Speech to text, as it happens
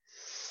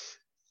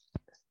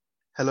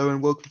Hello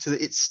and welcome to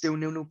the It's Still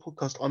Nil Nil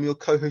podcast. I'm your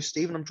co-host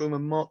Steve and I'm joined by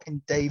Mark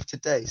and Dave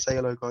today. Say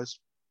hello, guys.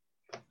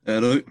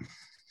 Hello.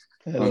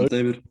 I'm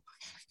David.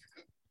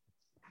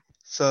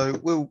 So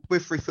we're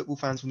three football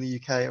fans from the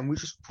UK and we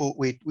just thought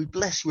we'd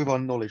bless you with our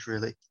knowledge,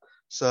 really.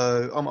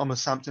 So I'm a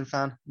Southampton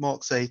fan,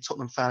 Mark's a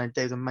Tottenham fan and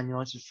Dave's a Man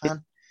United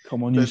fan.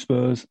 Come on, you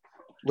Spurs.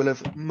 We'll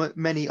have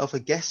many other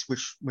guests,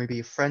 which may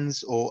be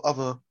friends or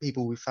other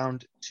people we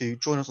found to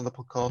join us on the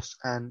podcast,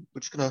 and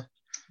we're just going to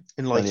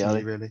enlighten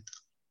you, really.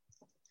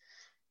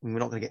 I mean,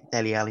 we're not going to get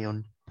Dele Alli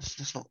on.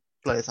 Let's not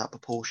blow this out of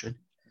proportion.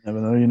 You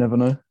never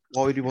know.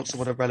 Why would you want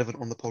someone irrelevant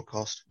on the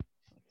podcast?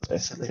 Yeah,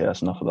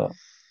 that's enough of that.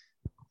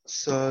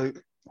 So,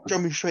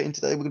 jumping straight in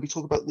today, we're going to be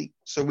talking about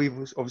So we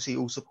obviously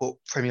all support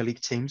Premier League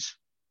teams.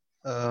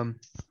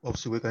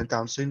 Obviously, we're going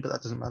down soon, but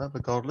that doesn't matter,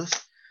 regardless.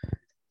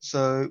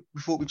 So,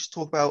 we thought we'd just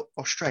talk about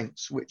our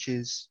strengths, which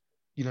is,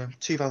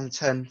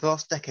 2010, the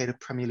last decade of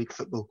Premier League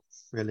football,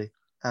 really.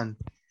 And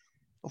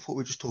I thought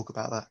we'd just talk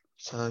about that.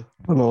 So,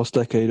 the last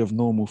decade of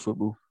normal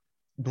football.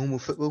 Normal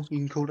football, you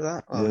can call it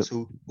that. Yep. It's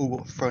all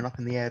thrown up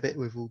in the air a bit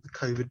with all the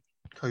COVID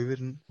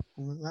and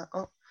all of that.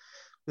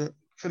 But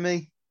for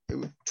me,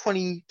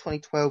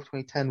 2012,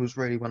 2010 was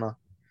really when I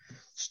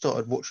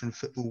started watching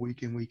football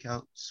week in, week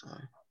out. So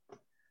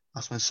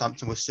that's when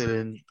Southampton was still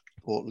in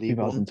League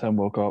 2010 One.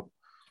 World Cup.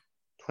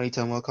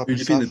 2010 World Cup. Who do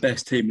you think the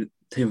best team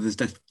of this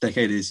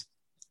decade is?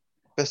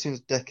 Best team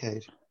of the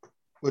decade?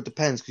 Well, it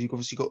depends because you've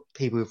obviously got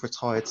people who've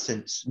retired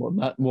since.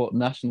 What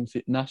national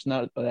teams?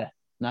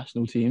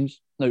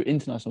 No,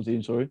 international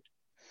teams. Sorry,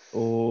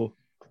 or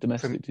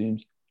domestic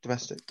teams.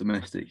 Domestic.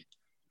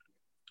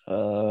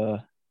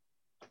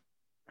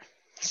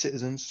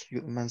 Citizens. You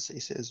got the Man City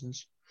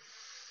Citizens.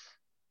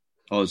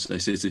 I'd say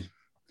City.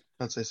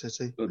 Got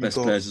the best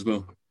players as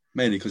well,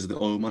 mainly because of the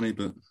oil money,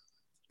 but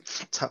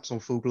taps on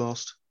full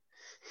blast.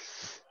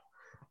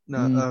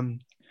 No,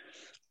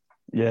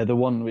 yeah, the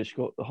one which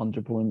got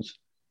 100 points.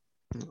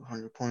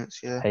 100 points,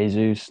 yeah.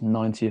 Jesus,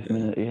 90th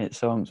minute, he hit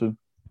Southampton.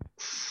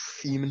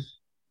 Fuming.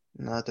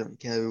 No, I don't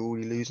care. We were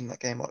already losing that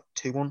game like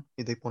 2-1.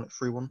 They won it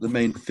 3-1. The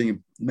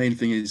main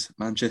thing is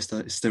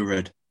Manchester is still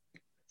red.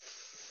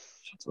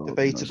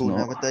 Debatable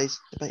nowadays.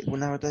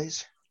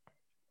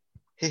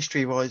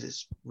 History-wise,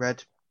 it's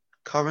red.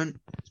 Current,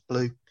 it's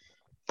blue.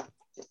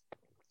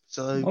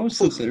 So I would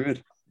still say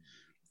red.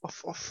 I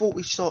thought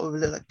we started with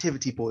a little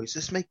activity, boys.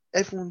 Let's make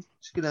everyone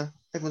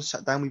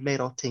sat down. We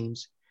made our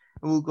teams,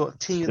 and we've got a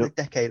team of the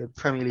decade of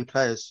Premier League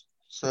players.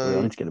 So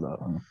I need to get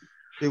about that.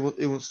 Who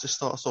wants to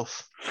start us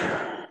off?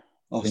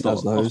 I'll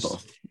start.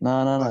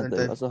 No,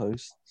 Dave, as the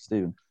host,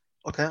 Stephen.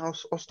 Okay, I'll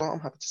start. I'm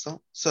happy to start.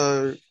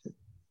 So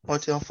my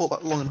team, I thought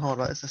about long and hard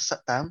about it. So I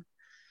sat down.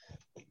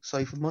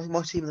 So for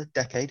my team of the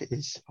decade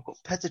is I've got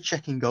Petr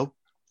Cech in goal.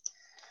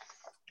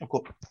 I've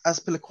got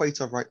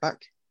Azpilicueta right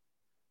back.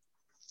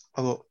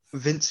 I've got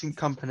Vincent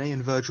Kompany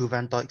and Virgil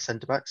van Dijk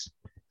centre backs.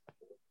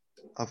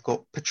 I've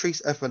got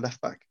Patrice Evra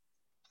left back.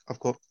 I've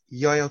got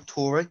Yaya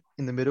Toure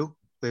in the middle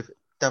with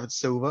David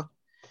Silva.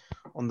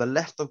 On the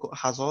left, I've got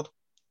Hazard.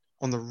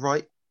 On the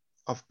right,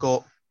 I've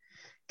got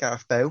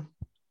Gareth Bale.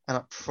 And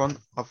up front,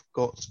 I've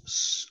got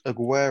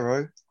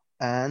Aguero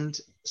and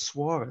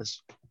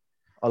Suarez.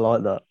 I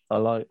like that. I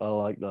like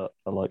that.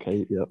 I like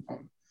it, yeah.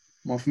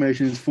 My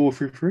formation is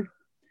 4-3-3.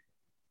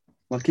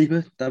 My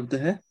keeper, David De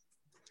Gea.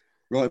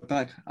 Right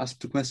back,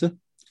 Azpilicueta.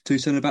 Two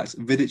centre-backs,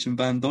 Vidic and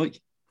Van Dijk.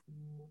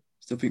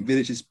 Still think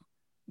Vidic is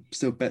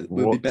still better.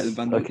 Will be better than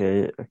Van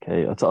Dijk.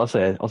 Okay. I'll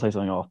say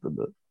something after,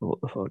 but what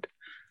the fuck?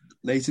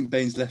 Leighton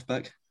Baines left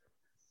back.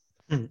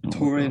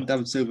 Toure and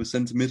David Silva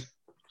centre mid.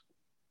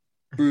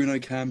 Bruno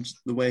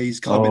Cams, the way he's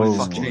coming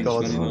and changed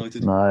Man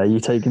United. Nah, you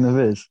taking the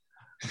viz?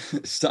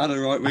 Salah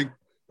right wing.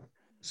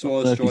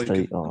 Suarez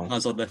striker.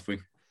 Hazard left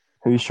wing.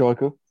 Who's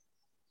striker?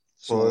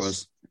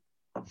 Suarez.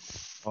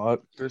 All right.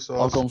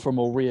 I've gone from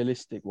a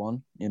realistic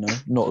one,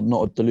 not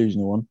a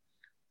delusional one.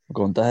 I've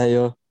gone De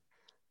Gea,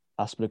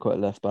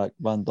 Azpilicueta left back,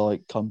 Van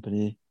Dijk,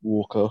 Kompany,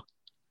 Walker,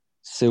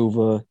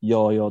 Silva,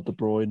 Yaya, De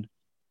Bruyne,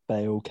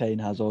 Bale, Kane,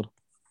 Hazard.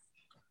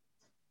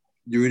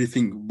 You really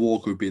think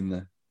Walker would be in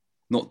there?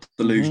 Not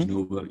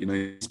delusional, but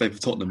he's played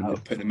for Tottenham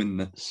and putting him in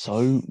there.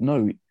 So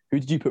no, who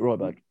did you put right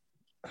back?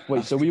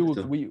 Wait, so we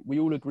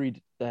all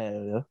agreed De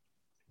Gea, yeah?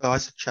 Oh, I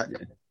said Czech.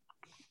 Yeah.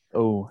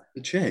 Oh,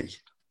 the Czech.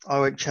 I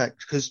went Czech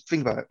because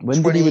think about it.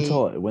 When did he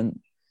retire?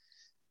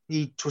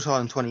 He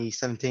retired in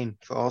 2017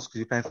 for Arsenal because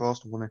he played for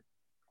Arsenal, wasn't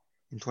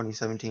he? In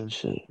 2017.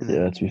 Shit.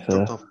 Yeah, to be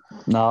fair.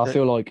 No, I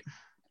feel like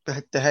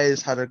De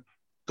Gea's had a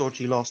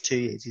dodgy last 2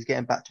 years. He's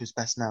getting back to his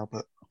best now,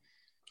 but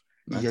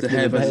De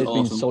Gea has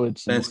been solid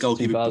since best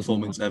goalkeeping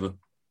performance ever.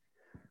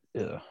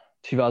 Yeah,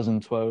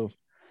 2012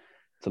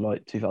 to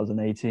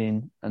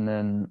 2018, and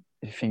then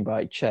if you think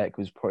about it, Czech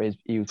was probably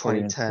in his prime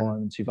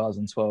in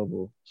 2012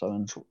 or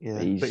something. Yeah,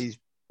 but he's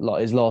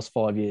like his last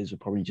 5 years were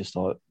probably just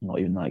like not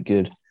even that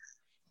good.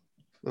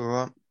 All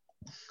right.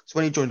 So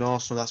when he joined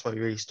Arsenal, that's why he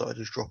really started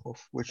his drop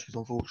off, which is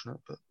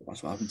unfortunate. But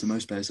that's what happened to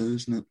most players, though,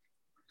 isn't it?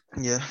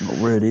 Yeah. Not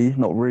really.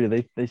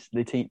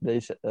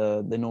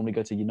 They normally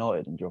go to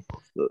United and drop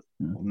off. But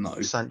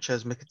no.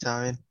 Sanchez,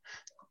 Mkhitaryan.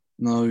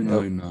 No.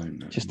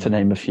 Just to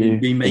name a few.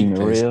 We make Di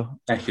Maria.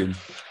 Beckham,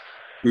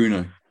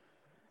 Bruno,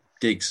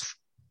 Giggs,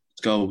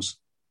 Scholes,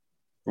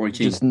 Roy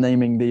Keane. Just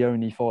naming the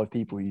only 5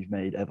 people you've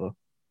made ever.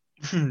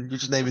 You're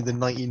just naming the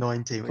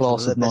 99 team, which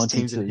Class is one of the of best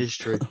teams in 92.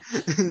 history.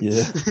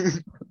 Yeah.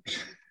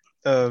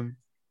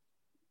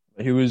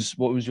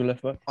 What was your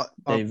left back?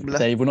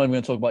 Dave, we're not even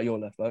going to talk about your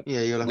left back.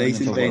 Yeah, your left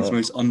Leighton back. Baines,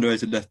 most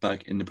underrated left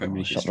back in the Premier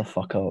League. Shut the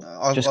fuck up.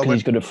 I Just because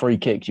he's good at free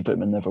kicks, you put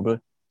him in there, probably.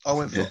 I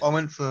went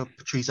for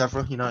Patrice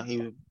Evra. You know, he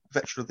was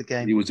veteran of the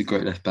game. He was a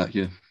great left back,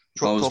 yeah.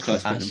 I was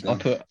close to him.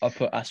 I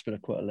put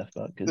Aspilicueta left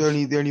back.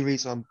 The only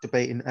reason I'm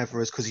debating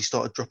Evra is because he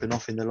started dropping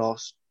off in the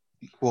last.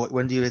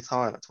 When did he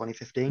retire? Like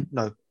 2015?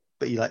 No,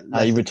 but he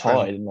he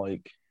retired in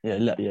left.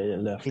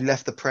 He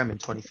left the Prem in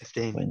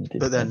 2015,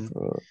 but then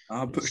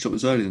I'm pretty sure it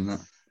was earlier than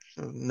that.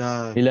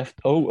 No, he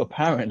left. Oh,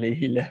 apparently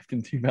he left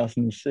in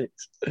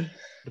 2006. The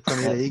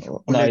Premier League.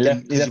 No, he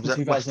left in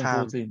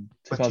 2014.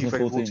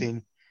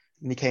 2014.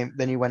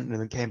 And he went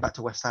and came back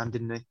to West Ham,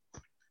 didn't he?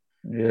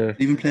 Yeah. Did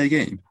he even play a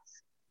game?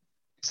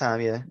 Sam,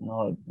 yeah.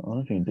 No, I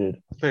don't think he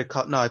did. He played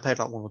like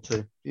 1 or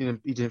 2.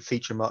 He didn't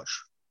feature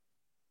much.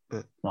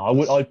 But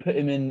no, I'd put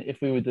him in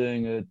if we were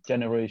doing a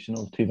generation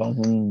of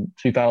 2000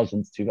 to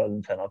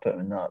 2010. I'd put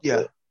him in that.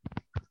 Yeah.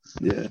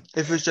 Yeah.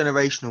 If it was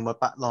generational, my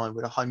back line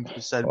would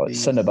 100% be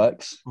centre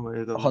backs.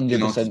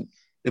 100%.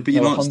 But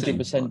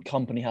 100%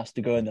 Company has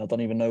to go in there. I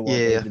don't even know why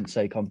they didn't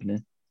say Company.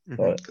 Mm-hmm.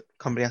 But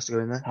Company has to go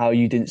in there. How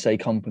you didn't say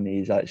Company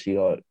is actually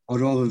like. I'd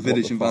rather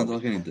Vidic and Van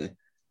Dijk any day.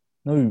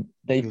 No, Who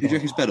do you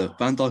reckon is better,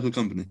 Van Dijk or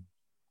Company?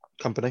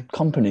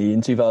 Company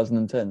in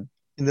 2010.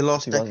 In the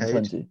last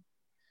decade.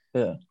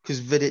 Yeah.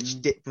 Because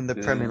Vidic dipped from the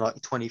Premier in like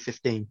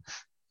 2015.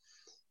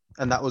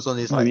 And that was on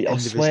his end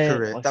of his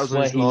career. That was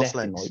on his last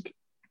legs.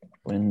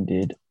 When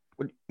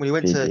he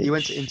went to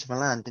Inter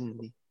Milan,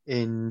 didn't he?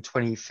 In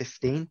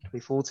 2015,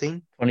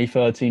 2014?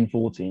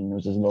 2013-14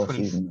 was his last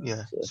season.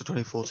 Yeah, so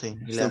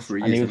 2014. He left.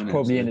 And he was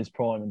probably in his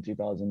prime in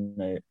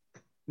 2008.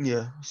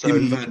 Yeah. So him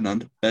and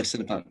Ferdinand, best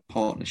centre-back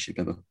partnership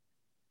ever.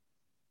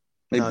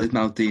 Maybe with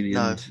Maldini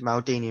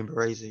Maldini and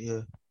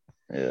Baresi,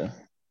 yeah.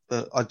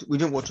 But we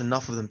didn't watch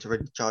enough of them to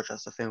really judge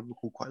us. I think we're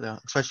all quite loud,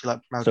 especially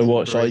like Maldini. So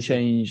what, shall I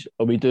change?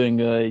 Are we doing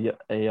a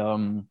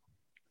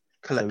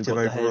collective so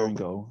overall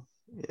goal?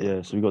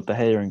 Yeah, so we got De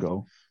Gea in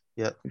goal.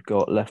 Yeah. We've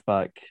got left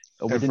back.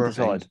 Oh, we didn't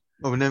decide.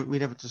 Oh, we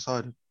never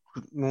decided.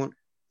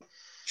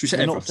 Should we say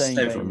We're not saying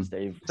Baines,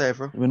 Dave. Say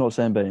Evra. We're not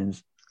saying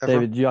Baines. Evra.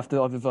 David, you have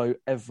to either vote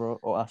Evra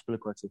or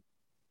Aspilicueta.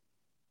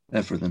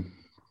 Evra then.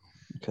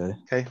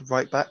 Okay,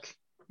 right back.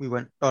 We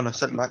went. Oh no,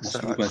 centre back. I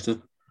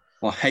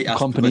hate Aspilicueta.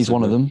 Company's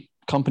one of them.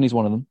 Company's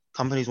one of them.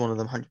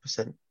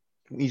 100%.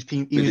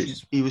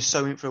 He was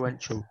so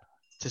influential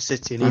to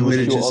City, and he was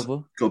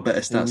got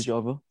better stats. Who was your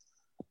other?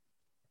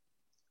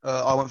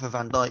 I went for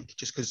Van Dijk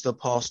just because the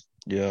past.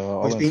 Yeah,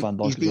 I went for Van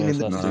Dijk. He's been in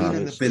the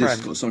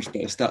Vidic's got so much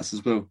better stats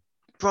as well.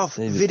 Bruv,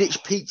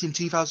 Vidic peaked in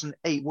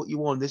 2008. What you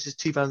want? This is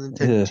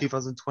 2010,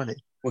 2020.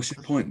 What's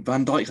your point?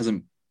 Van Dijk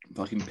hasn't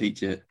fucking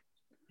peaked yet.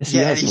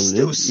 Yes, he's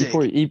still sick.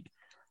 He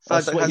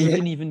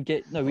didn't even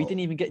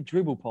get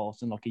dribble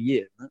past in like a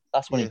year.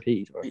 That's when he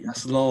peaked. Right?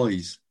 That's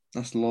lies.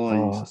 That's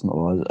that's not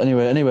lies.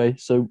 Anyway,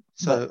 so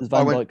Van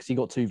Dijk, because he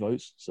got 2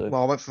 votes. So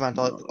I went for Van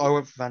Dijk. I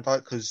went for Van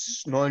Dijk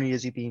because not only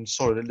has he been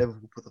solid at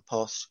Liverpool for the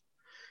past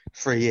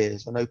 3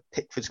 years, I know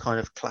Pickford's kind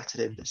of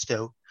clattered him, but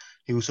still,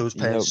 he also was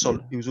playing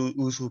solid. He was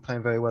also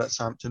playing very well at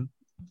Southampton.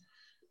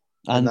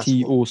 And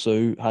he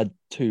also had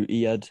 2.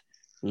 He had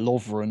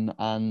Lovren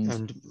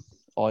and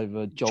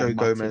either Joel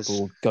Gomez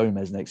or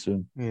Gomez next to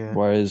him. Yeah.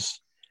 Whereas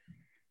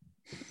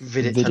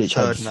Vidic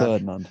had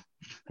Ferdinand.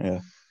 Yeah.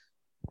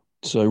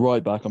 So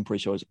right back, I'm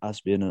pretty sure it's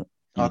Aspi in it.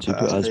 You two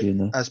put Aspi in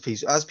there.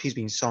 Aspi's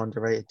been so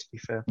underrated, to be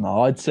fair.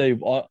 No, I'd say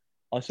I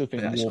still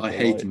think Walker. I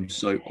hate him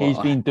so. He's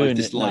been doing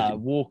it now.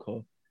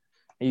 Walker.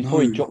 He's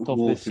probably dropped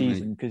off this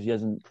season because he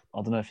hasn't.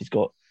 I don't know if he's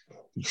got.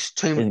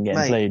 Isn't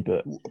getting played,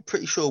 but I'm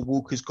pretty sure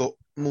Walker's got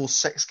more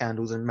sex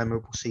scandals than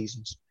memorable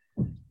seasons.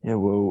 Yeah,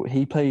 well,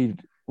 he played.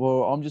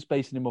 Well, I'm just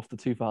basing him off the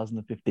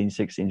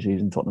 2015-16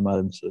 season, Tottenham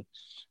Adams. So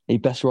he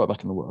best right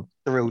back in the world.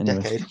 The real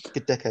decade,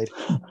 good decade.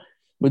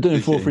 We're doing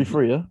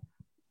 4-3-3, yeah.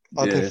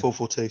 I played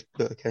 4-4-2,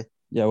 but okay.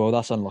 Yeah, well,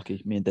 that's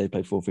unlucky. Me and Dave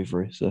played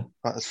 4-3-3, so.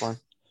 Right, that's fine.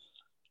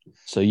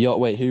 So, yeah,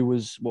 wait, who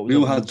was... What was we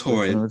all had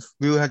Toure.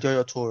 We all had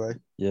Yaya Toure.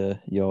 Yeah.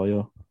 We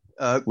all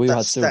had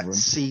Silver. That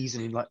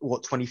season in,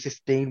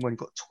 2015, when he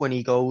got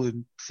 20 goals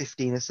and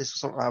 15 assists or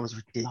something, that was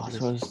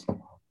ridiculous.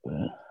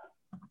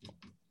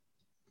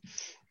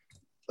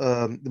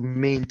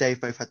 Me and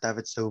Dave both had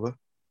David Silva.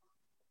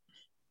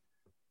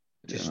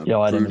 Yeah,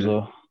 I had him as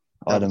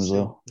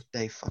well.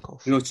 Dave, fuck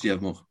off. Who else did you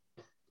have, Mark?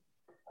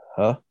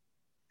 Huh?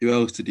 Who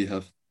else did you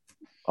have?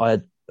 I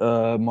had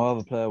my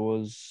other player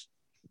was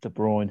De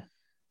Bruyne.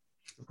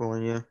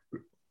 Yeah.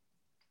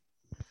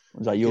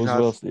 Was that yours as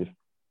well, Steve?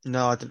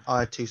 No, I didn't. I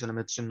had 2 centre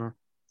mids, didn't I?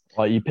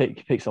 Right, you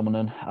pick someone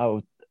then.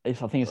 I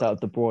think it's out of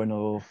De Bruyne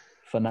or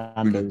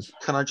Fernandes.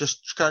 Can I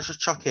just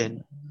chuck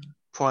in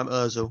Prime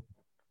Ozil?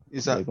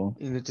 Is that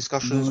in the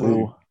discussion as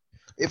well?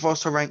 If I was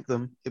to rank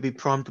them, it'd be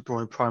Prime De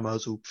Bruyne, Prime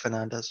Ozil,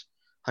 Fernandes.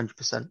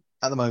 100%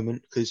 at the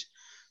moment because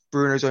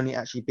Bruno's only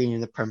actually been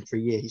in the Prem for a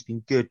year. He's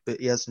been good, but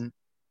he hasn't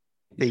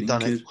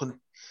done it.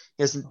 He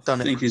hasn't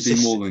done it. I think he's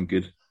been more than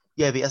good.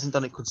 Yeah, but he hasn't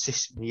done it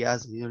consistently.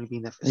 He's only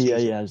been there for a Yeah, season.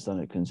 he has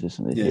done it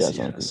consistently. Yes, he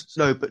has.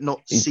 No, but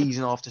not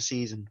season after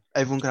season.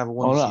 Everyone can have a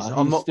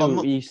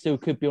season. He still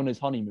could be on his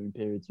honeymoon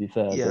period. To be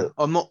fair, yeah,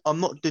 but...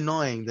 I'm not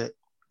denying that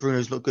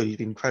Bruno's not good. He's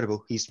been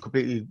incredible. He's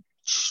completely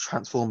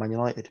transformed Man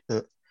United,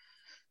 but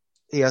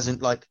he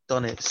hasn't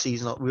done it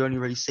season. We've only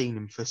really seen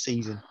him for a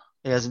season.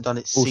 He hasn't done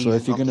it. Also,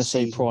 if you're going to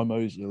say prime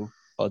Ozil,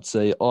 I'd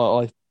say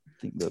I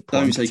think that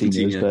prime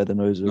Coutinho is better than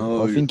Ozil.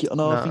 No. I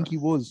think he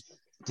was.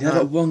 He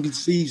had one good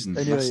season.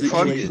 Anyway,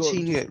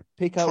 Coutinho.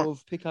 Pick out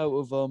of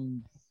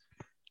Fernandes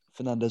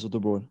or De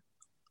Bruyne.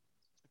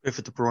 Go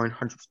for De Bruyne,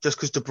 100%. Just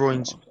because De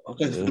Bruyne's. I'll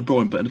go for De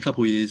Bruyne, but in a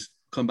couple of years,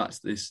 come back to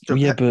this. Well,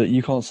 yeah, but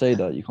you can't say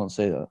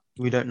that.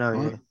 We don't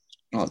know.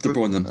 All right, De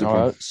Bruyne then. All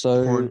right,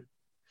 so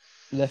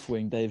left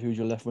wing, Dave. Who's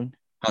your left wing?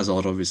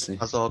 Hazard, obviously.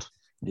 Hazard.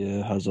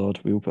 Yeah, Hazard.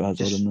 We all put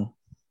Hazard in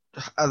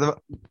there.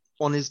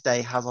 On his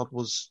day, Hazard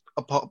was,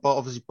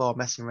 obviously bar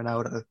Messi and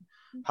Ronaldo,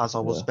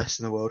 Hazard was the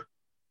best in the world.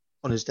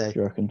 On his day. Do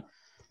you reckon?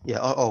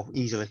 Yeah,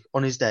 easily.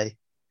 On his day.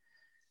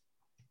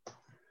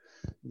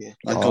 Yeah.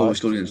 That goal he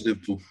scored against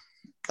Liverpool.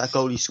 That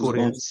goal he scored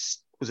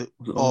against... the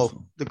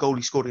goal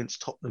he scored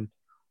against Tottenham.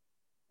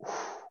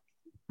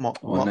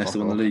 Leicester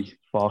won the league.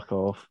 Fuck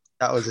off.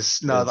 That was a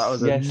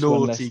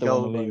naughty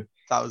goal.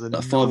 That was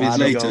a 5 years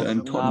later,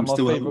 and Tottenham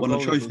still won a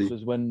trophy.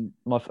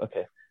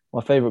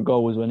 My favourite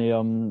goal was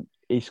when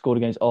he scored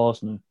against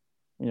Arsenal.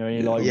 You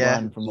know, he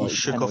ran from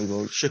shook off.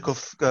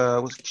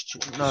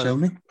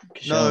 Koscielny?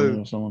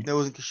 No, it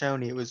wasn't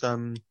Koscielny. It was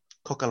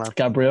Coquelin.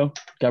 Gabriel.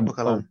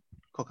 Coquelin.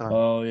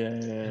 Oh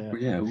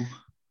yeah.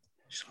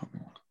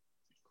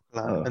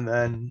 And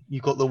then you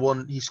got the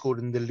one he scored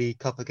in the League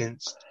Cup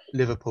against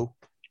Liverpool,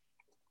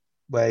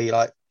 where he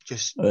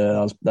just.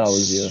 Yeah, that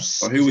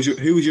was. Who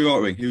was your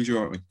right wing?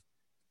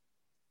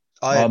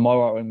 My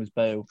right wing was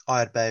Bale. I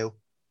had Bale.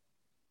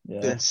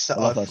 Yeah, I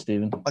love that,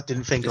 Stephen. I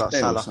didn't think about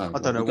Salah. I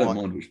don't know why. I don't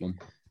mind which one.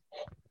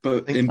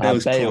 But in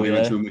Bale's prime, he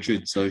went to Real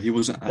Madrid, so he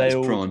wasn't at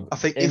his prime. I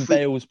think in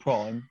Bale's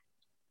prime,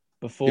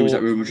 before he was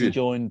at Real Madrid. He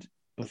joined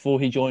Real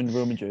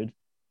Madrid.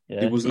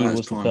 Yeah, he was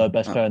the third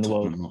best player in the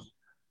world.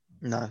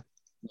 No,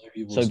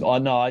 he wasn't.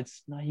 So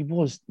he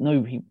was.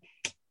 No, he. To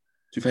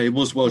be fair, he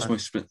was the world's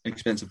most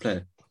expensive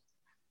player.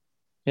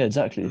 Yeah,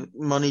 exactly.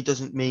 Money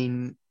doesn't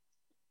mean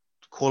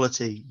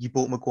quality. You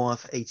bought Maguire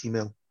for 80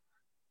 mil.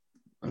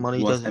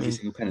 Money doesn't every mean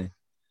single penny.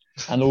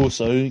 And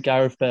also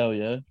Gareth Bale,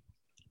 yeah.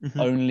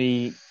 Mm-hmm.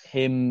 Only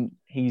him,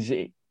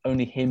 Henry,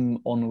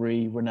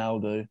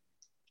 Ronaldo,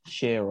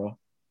 Shearer,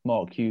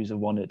 Mark Hughes have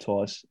won it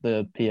twice.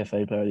 The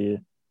PFA Player of the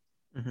Year.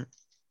 Mm-hmm.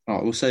 All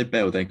right, we'll say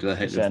Bale then because I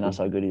hate Liverpool. That's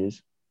how good he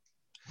is.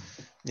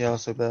 Yeah, I'll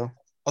say Bale.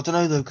 I don't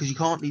know though because you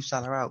can't leave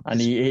Salah out.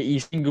 And he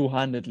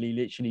single-handedly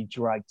literally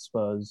dragged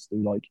Spurs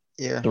through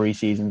 3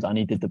 seasons, and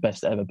he did the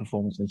best ever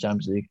performance in the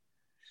Champions League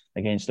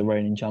against the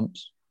reigning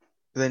champs.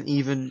 But then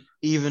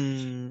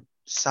even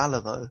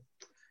Salah though,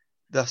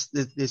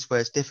 this where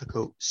it's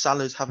difficult.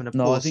 Salah's having a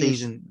poor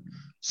season.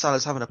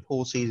 Salah's having a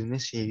poor season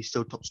this year. He's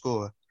still top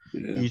scorer.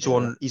 Yeah, He's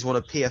won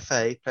a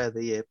PFA Player of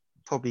the Year.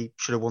 Probably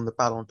should have won the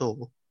Ballon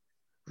d'Or.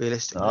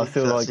 Realistically, I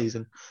feel that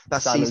season.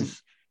 That season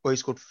where he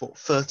scored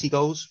 33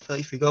 goals.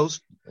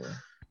 Yeah.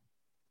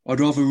 I'd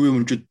rather Real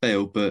Madrid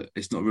Bale, but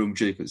it's not Real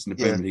Madrid because it's in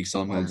the Premier League,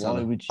 so I'm going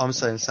Salah. I'm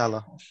saying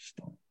Salah.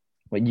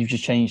 Wait, you've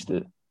just changed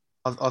it.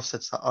 I've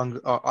said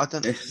Salah. I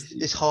don't.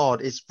 It's hard.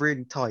 It's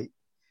really tight.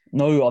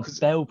 No,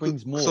 Bale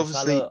brings more.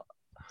 Obviously, Salah,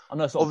 I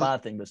know it's not a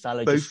bad thing, but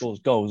Salah just scores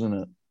goals, isn't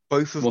it?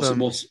 Both of them.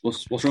 What's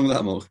wrong with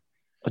that, Mark?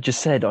 I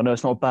just said, I know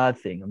it's not a bad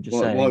thing. I'm just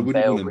saying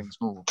Bale brings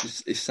more.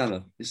 It's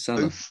Salah. It's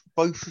Salah.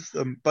 Both of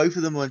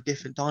them were at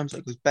different times.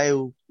 Because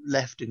Bale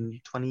left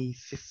in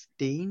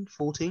 2015,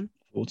 14.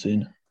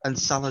 And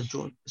Salah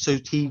joined. So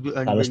he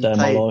only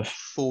played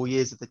 4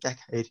 years of the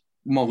decade.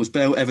 Mark, was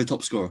Bale ever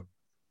top scorer?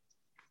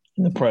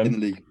 In the Prem? In the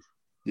league?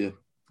 Yeah.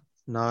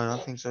 No, I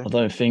don't think so. I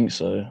don't think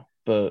so.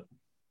 But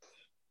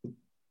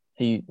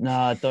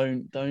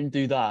don't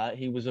do that.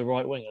 He was a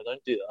right winger.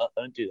 Don't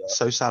do that.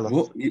 So Salah.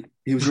 What?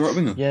 He was a right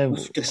winger? Yeah. I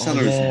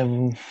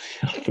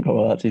forgot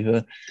about that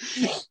too.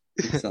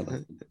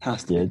 Salah.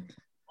 Has to be.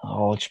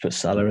 I'll just put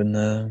Salah in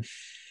there.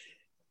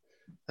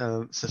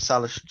 So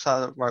Salah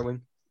right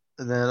wing.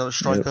 And then another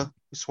striker,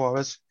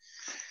 Suarez.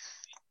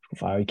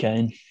 Harry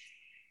Kane.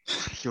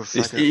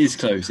 It is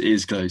close.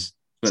 It's close,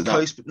 but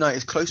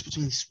it's close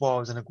between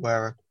Suarez and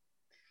Aguero.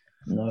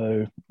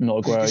 No,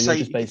 not Aguero. You're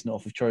just basing it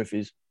off of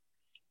trophies.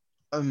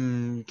 Guess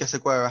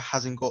Aguero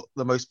hasn't got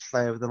the most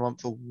Player of the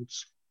Month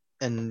awards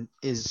and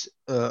is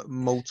a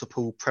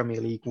multiple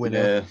Premier League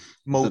winner,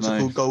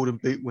 multiple Golden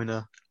Boot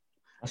winner.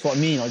 That's what I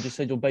mean. I just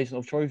said you're basing it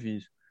off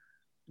trophies.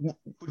 What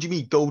do you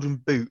mean Golden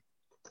Boot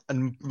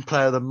and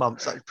Player of the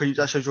Month?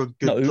 That shows you're a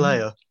good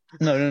player.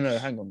 No.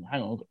 Hang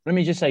on. Let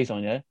me just say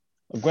something, yeah?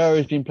 Aguero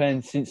has been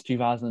playing since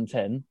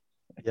 2010.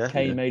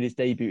 Kane made his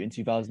debut in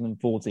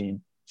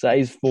 2014. So that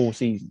is 4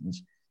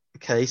 seasons.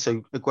 Okay,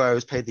 so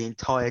Aguero's played the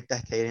entire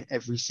decade and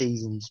every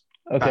season's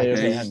Okay,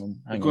 Yeah, hang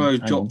on.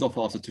 Aguero dropped off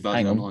after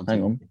 2019.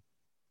 Hang on.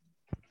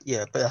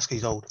 Yeah, but that's because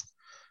he's old.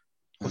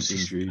 And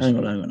Obviously, injuries. Hang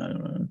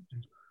on.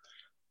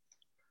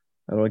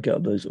 How do I get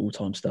up those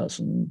all-time stats?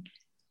 And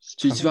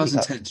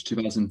 2010 to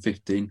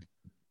 2015,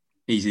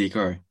 easily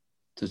Aguero.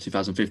 To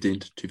 2015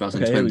 to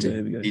 2020,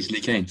 here we go.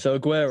 easily Kane. So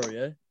Aguero,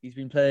 yeah, he's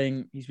been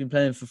playing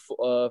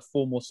for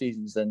 4 more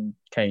seasons than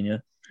Kane, yeah,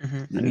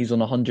 and he's on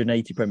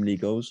 180 Premier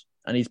League goals,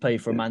 and he's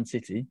played for Man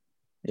City,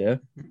 yeah.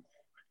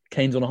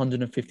 Kane's on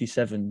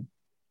 157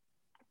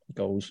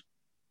 goals,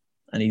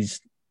 and he's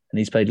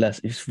played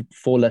less. He's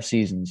 4 less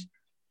seasons.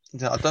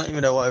 I don't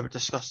even know what we're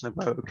discussing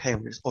about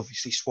Kane. It's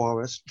obviously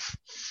Suarez.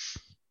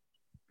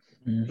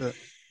 But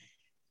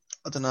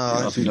I don't know.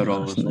 Yeah, I think I'd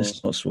rather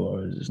it's not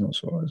Suarez. It's not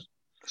Suarez.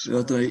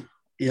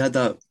 He had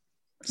that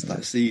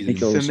season.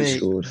 For me,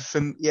 scored.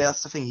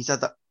 That's the thing. He's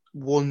had that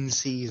one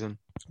season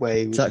where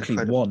he was exactly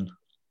incredible. one.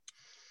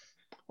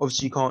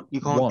 Obviously, you can't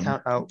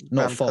count out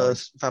Not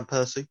Van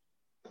Persie.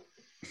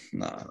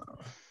 No.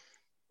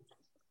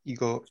 You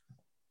got.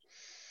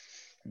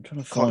 I'm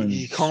trying to find.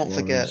 You can't Suarez.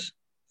 forget.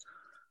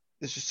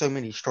 There's just so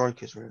many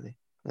strikers. Really,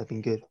 they've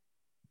been good.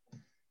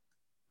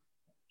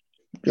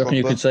 Do you reckon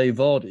you could say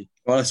Vardy?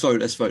 Well, let's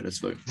vote.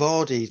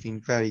 Vardy's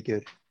been very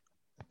good,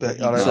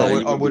 but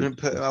I wouldn't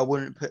put.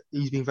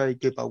 He's been very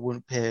good, but I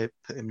wouldn't put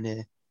him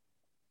near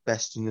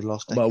best in the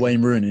last decade. About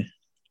Wayne Rooney?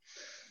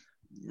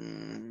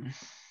 No.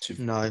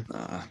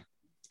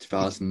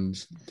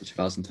 2000s to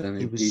 2010.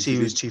 He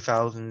was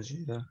 2000s.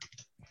 Yeah.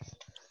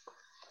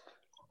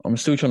 I'm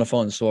still trying to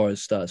find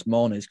Suarez stats.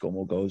 Mane's got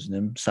more goals than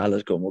him.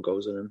 Salah's got more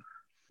goals than him.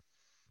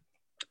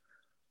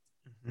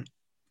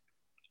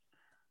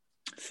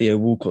 Theo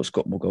Walcott's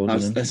got more goals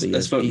than him.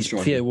 Let's vote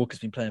Theo Walcott's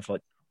been playing for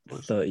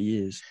 30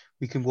 years.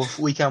 We can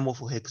waffle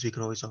here because we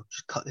can always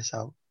just cut this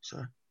out.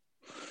 So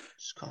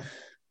just can't.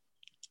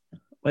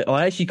 Wait,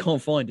 I actually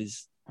can't find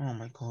his. Oh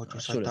my god,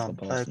 you're so dumb.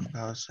 Player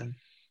comparison.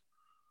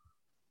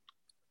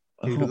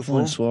 I can't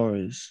find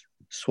Suarez.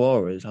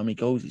 Suarez, how many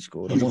goals he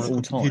scored? Who do you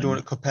want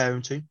to compare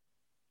him to?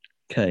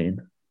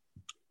 Kane.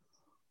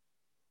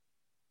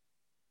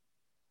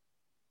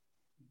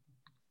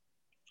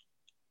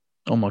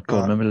 Oh my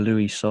god, remember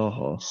Louis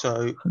Saha?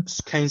 So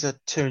Kane's had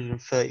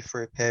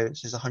 233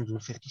 appearances,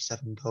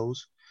 157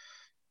 goals.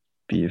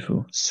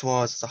 Beautiful.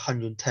 Suarez has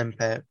 110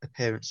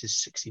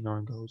 appearances,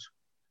 69 goals.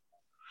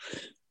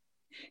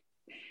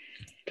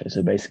 Okay,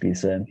 so basically the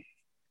same.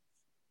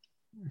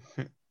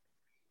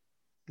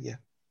 Yeah,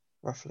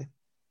 roughly.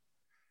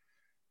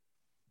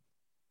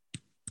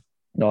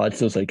 No, I'd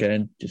still say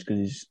Kane, just because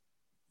he's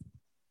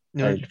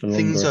played for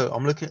longer. So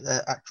I'm looking at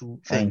the actual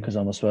thing. And because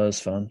I'm a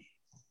Spurs fan.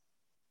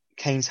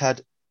 Kane's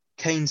had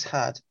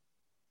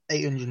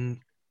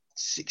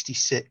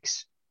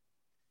 866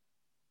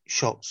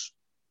 shots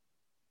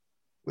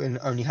and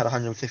only had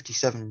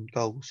 157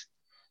 goals.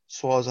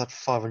 Suarez had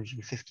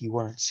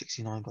 551 and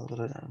 69 goals. I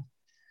don't know.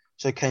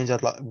 So Kane's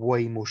had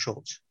way more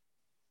shots.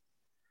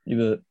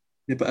 Yeah,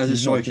 but as a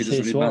striker, it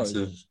doesn't really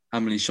matter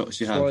how many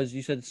shots you have.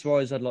 You said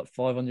Suarez had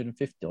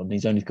 550 on, and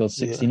he's only got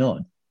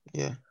 69.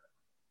 Yeah.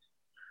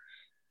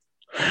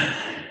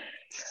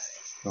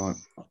 Right,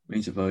 we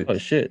need to vote. Oh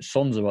shit,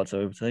 Son's about to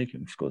overtake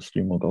him. He's got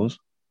 3 more goals.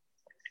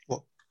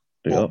 What?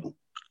 Big up.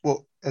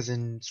 What? As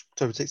in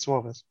to overtake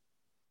Suarez?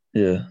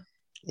 Yeah.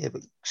 Yeah,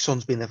 but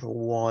Son's been there for a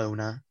while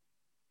now.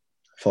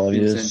 5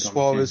 years.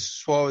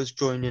 Suarez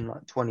joined in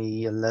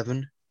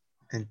 2011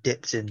 and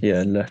dipped in. Yeah,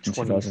 and left in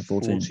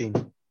 2014.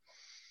 So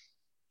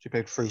he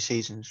played 3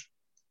 seasons.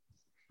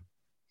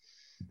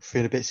 3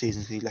 and a bit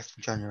seasons. He left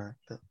in January.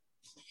 But...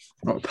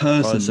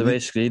 Right, so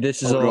basically,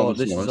 this is our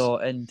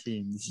end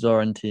team. This is our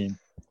end team.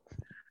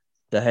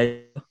 De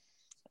Gea,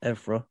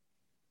 Evra,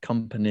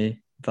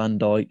 Kompany, Van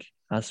Dijk,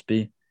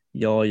 Aspie,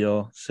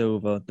 Yaya,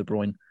 Silva, De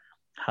Bruyne,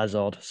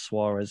 Hazard,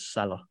 Suarez,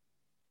 Salah.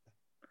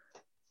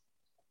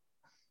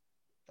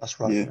 That's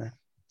right, man.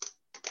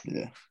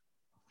 Yeah.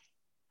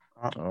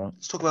 All right.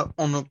 Let's talk about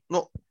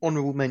not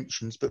honourable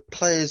mentions, but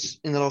players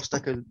in the last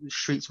decade the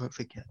streets won't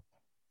forget.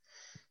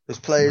 There's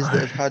players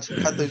that have had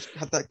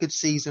that good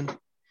season,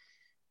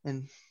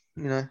 and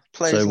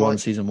players. So one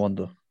season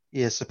wonder.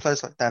 Yeah, so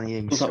players like Danny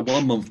Ings. What's that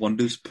 1 month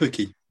wonders?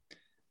 Pookie.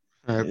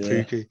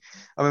 Pookie.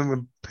 I remember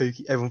when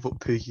Pookie. Everyone thought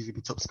Pookie would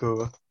be top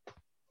scorer.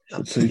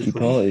 Pookie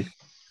party.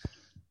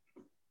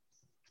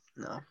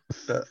 No,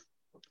 but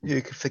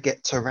who could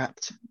forget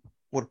Taarabt?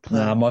 What a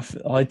player! Nah,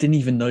 I didn't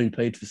even know he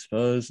played for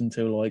Spurs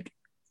until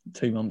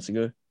 2 months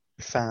ago.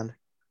 Fan.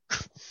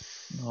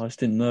 No, I just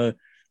didn't know.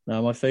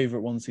 No, my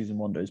favourite one season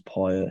wonder is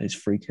Payet. His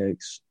free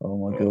kicks.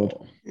 Oh my god.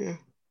 Yeah.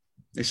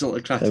 It's not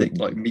a classic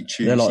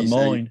Michu. They're like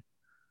mine.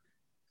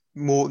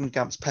 Morgan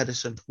Gamps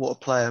Pedersen. What a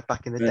player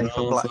back in the day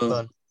for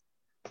Blackburn.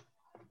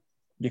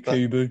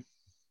 Yakubu.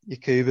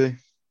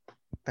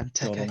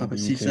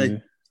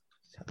 Benteke.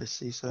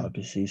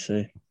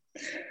 Abisise.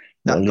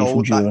 That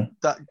goal,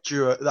 that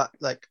duo,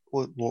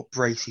 what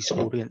brace he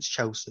scored against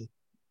Chelsea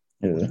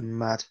was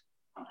mad.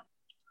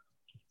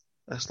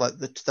 That's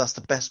that's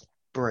the best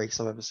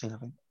brace I've ever seen, I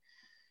think.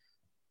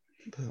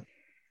 But,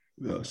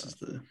 what else is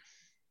there?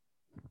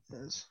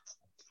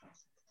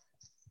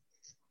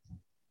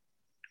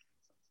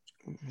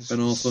 Ben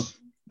Arthur.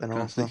 Ben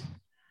Arthur. Classic.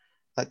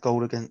 That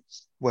goal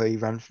against where he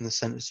ran from the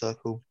centre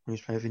circle when he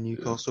was playing for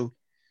Newcastle.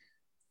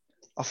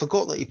 I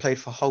forgot that he played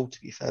for Hull,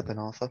 to be fair, Ben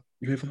Arthur.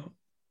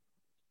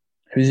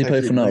 Who's he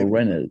play for now?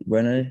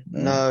 Rene?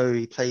 No,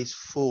 he plays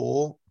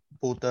for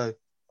Bordeaux.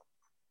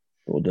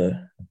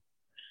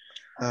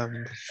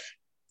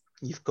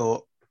 You've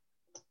got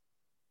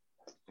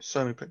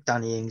so many.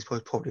 Danny Ings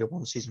probably a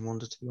one-season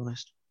wonder, to be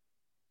honest.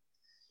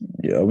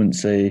 Yeah, I wouldn't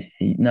say.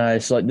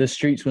 It's like the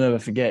streets we'll never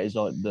forget is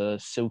like the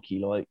silky,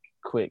 like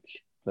quick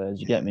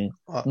players. You get me?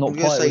 I'm going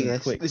to say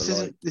this. Quick,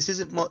 this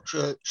isn't much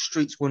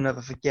streets we'll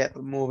never forget,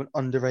 but more of an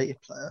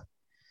underrated player.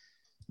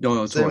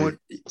 No, that's right.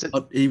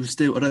 He was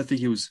still. I don't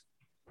think he was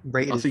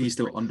rated. I think he's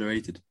still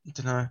underrated. I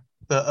don't know,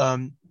 but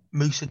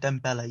Moussa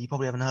Dembele. You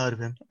probably haven't heard of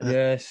him. But...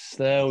 Yes,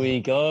 there we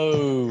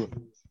go.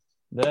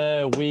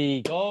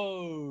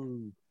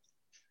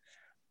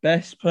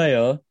 Best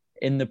player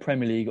in the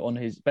Premier League on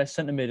his best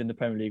centre mid in the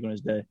Premier League on his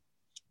day. I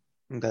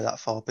didn't go that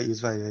far, but he was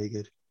very, very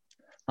good.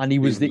 And he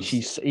was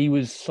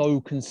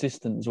so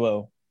consistent as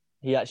well.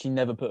 He actually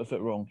never put a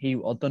foot wrong.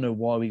 I don't know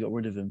why we got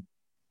rid of him.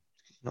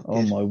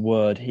 Oh my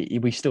word,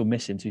 we still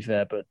miss him, to be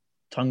fair. But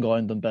Tungai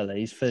and Dembele,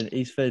 he's fitting.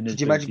 Can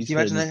you imagine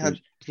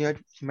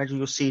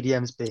your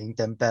CDMs being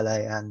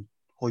Dembele and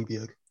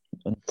Højbjerg?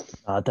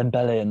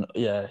 Dembele and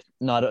the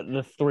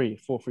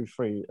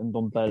 4-3-3 and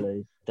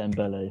Dembele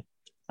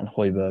and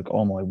Højbjerg.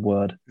 Oh my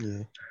word!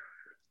 Yeah,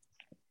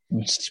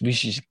 we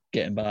should just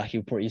get him back.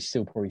 He's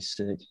still probably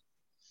sick.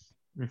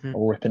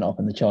 Or ripping up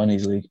in the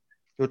Chinese league.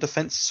 Your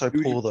defense is so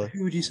poor, though.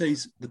 Who would you say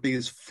is the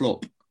biggest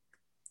flop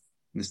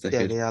in this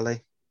decade? Dele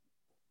Alli.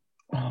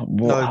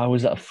 How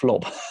was that a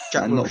flop?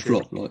 Jack Wilshere. Not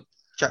flop, like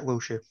Jack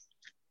Wilshere.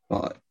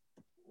 Right.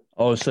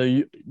 Oh,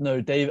 so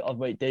David. Oh,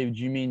 wait, David.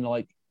 Do you mean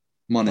like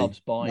money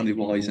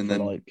wise, and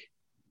then like?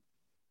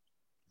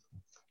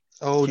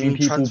 Oh, do you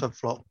mean transfer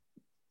flop?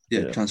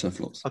 Yeah, transfer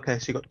flops. Okay,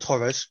 so you got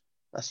Torres.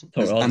 That's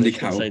Andy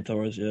Carroll. Say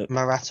Torres, yeah.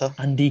 Morata.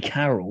 Andy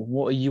Carroll.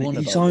 What are you on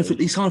about? He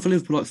signed for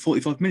Liverpool like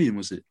 45 million,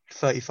 was it?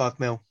 35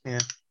 mil. Yeah.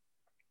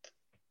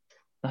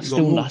 That's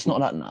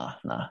not that.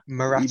 Nah.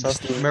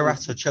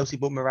 Morata. Chelsea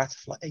bought Morata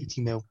for like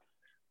 80 mil.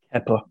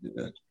 Kepa.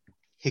 Yeah.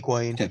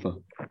 Higuain.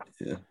 Kepa.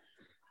 Yeah.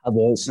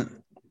 Havertz.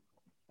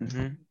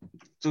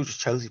 It's all just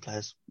Chelsea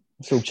players.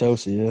 It's all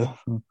Chelsea, yeah.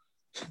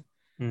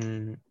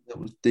 That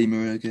was Di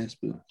Maria, I guess,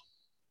 but.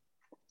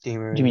 Di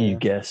Maria. What do you mean you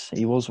guess?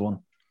 He was one.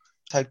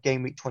 Had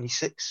game week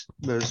 26.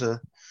 There's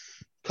a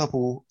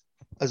couple,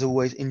 as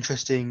always,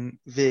 interesting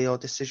VAR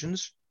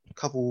decisions. A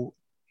couple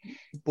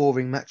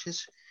boring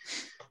matches.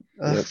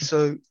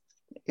 So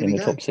in the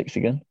top 6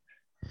 again.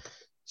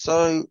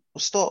 So we'll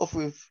start off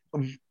with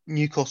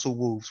Newcastle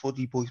Wolves. What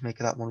do you boys make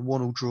of that one?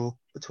 1-1 draw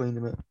between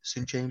them at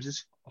St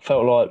James's. I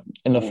felt like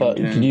in the first.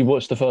 Did you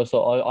watch the first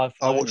half? I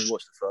watched the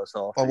first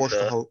half. I've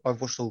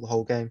watched the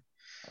whole game.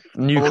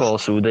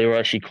 Newcastle, they were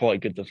actually quite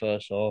good the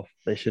first half.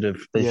 They should have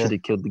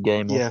killed the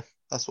game off. Yeah,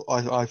 that's what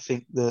I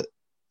think. That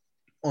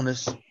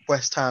honest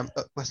West Ham,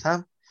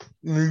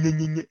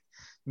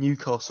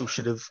 Newcastle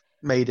should have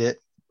made it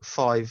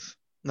 3-4.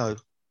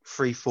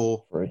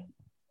 3.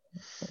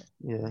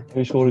 Yeah.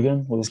 Who scored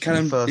again?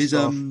 Callum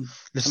Wilson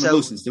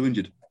still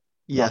injured?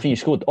 Yeah, I think he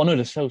scored. Oh no,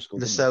 Lascelles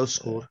scored. Lascelles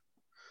scored,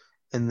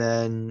 and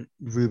then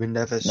Ruben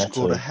Neves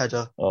scored a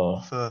header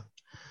for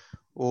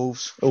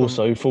Wolves.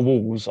 Also for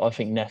Wolves, I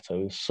think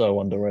Neto is so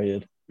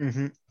underrated.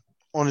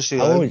 Honestly,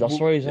 I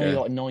swear he's only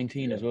like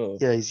 19 as well.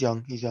 Yeah, he's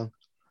young.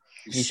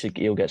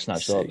 He'll get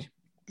snatched up.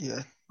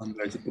 Yeah,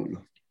 underrated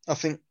baller. I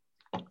think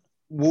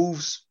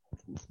Wolves'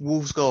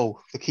 goal,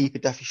 the keeper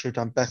definitely should have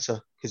done better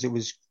because it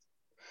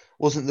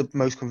wasn't the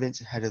most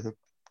convincing header. The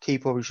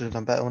keeper probably should have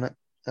done better on it.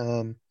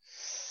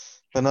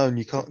 But no,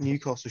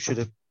 Newcastle should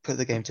have put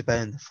the game to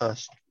bed in the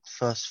first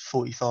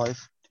 45.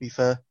 To be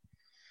fair,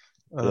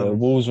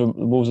 Wolves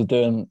are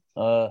doing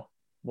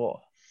what?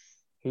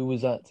 Who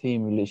was that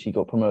team who literally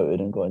got promoted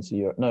and got into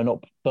Europe? No,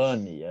 not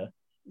Burnley. Yeah,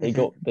 they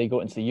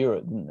got into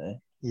Europe, didn't they?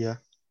 Yeah.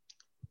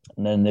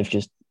 And then they've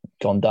just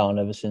gone down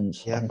ever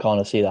since. Yeah. I can kind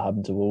of see that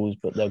happen to Wolves,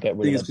 but they'll get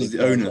rid of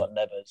the owner. Like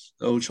Neves.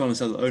 They're all trying to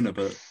sell the owner,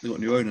 but they've got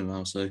a new owner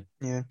now. So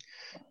yeah,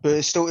 but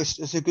it's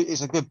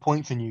a good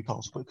point for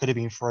Newcastle. But it could have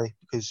been 3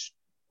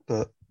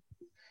 but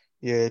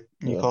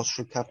Newcastle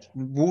should have.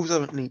 Wolves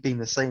haven't been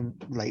the same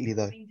lately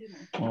though.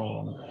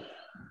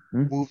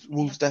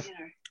 Wolves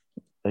definitely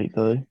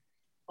 8:30.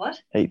 What?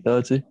 8:30. Oh, I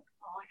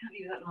can't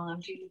leave that long. I'm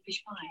due to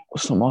fish pie.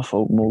 It's not my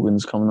fault.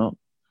 Morgan's coming up.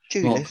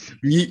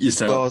 Mute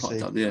yourself.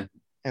 Ghazi.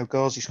 El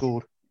Ghazi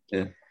scored.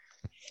 Yeah.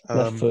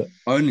 Left foot.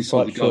 I only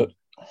saw the goal.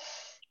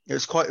 It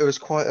was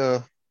quite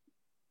a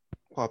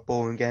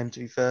boring game, to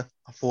be fair.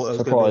 I thought it was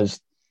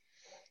surprised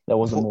there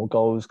wasn't more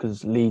goals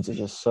because Leeds are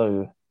just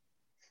so.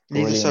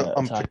 Leeds are so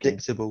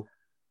unpredictable.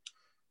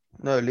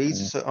 No,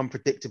 Leeds are so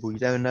unpredictable. You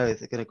don't know if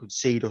they're going to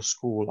concede or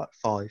score like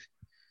 5.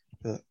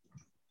 But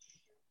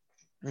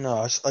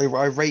no,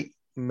 I rate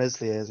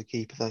Meslier as a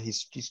keeper. Though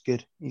he's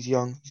good. He's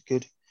young. He's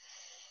good.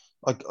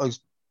 I'm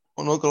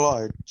not gonna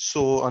lie.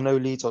 I know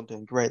Leeds aren't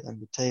doing great in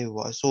the table,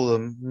 but I saw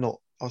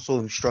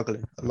them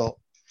struggling a lot.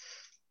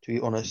 to be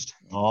honest.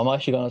 Oh, I'm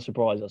actually kind of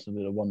surprised Aston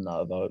Villa won that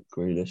about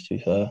Grealish, to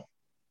be fair.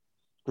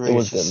 It Grealish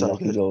was a bit is of a so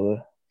lucky good.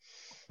 goal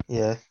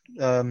there.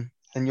 Yeah.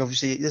 And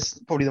obviously, this is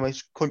probably the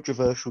most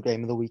controversial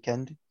game of the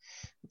weekend.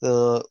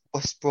 The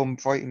West Brom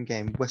Brighton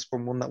game. West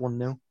Brom won that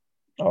 1-0.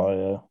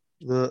 Oh,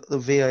 yeah. The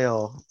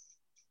VAR.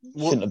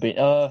 Shouldn't have been.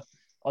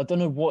 I don't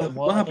know What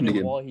I happened don't know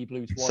again? why he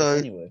blew twice So-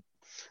 anyway.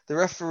 The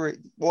referee.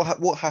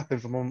 What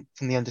happened from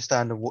the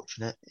understanding of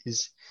watching it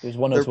is It was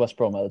 1-0 to West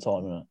Brom at the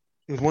time, wasn't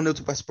it was 1-0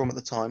 to West Brom at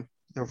the time.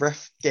 The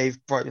ref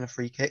gave Brighton a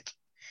free kick.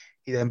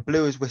 He then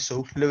blew his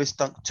whistle. Lewis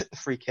Dunk took the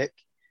free kick,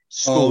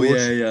 scored, yeah.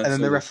 and then So the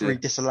this, referee yeah.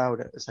 disallowed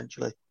it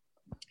essentially. it?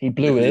 He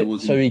blew Yeah, it it,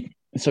 wasn't-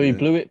 so he yeah.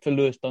 blew it for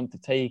Lewis Dunk to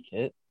take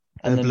it,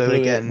 And and then blew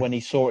blew again. it when he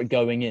saw it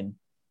going in,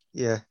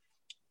 Yeah,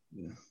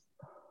 and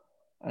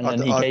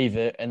then he gave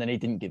it, and then he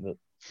didn't give it.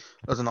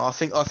 I don't know. I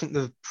think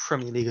the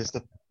Premier League is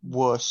the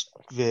worst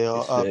VAR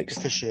It's fixed.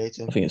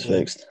 officiating. I think it's Yeah.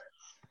 fixed.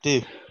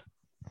 Do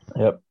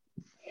Yep.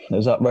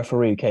 There's that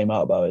referee who came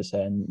out about it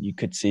saying you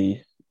could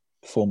see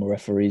former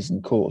referees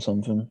in court or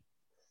something.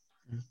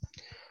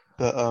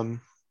 but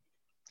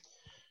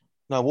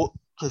no. What?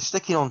 Okay,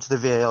 sticking on to the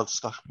VAR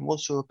discussion.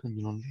 What's your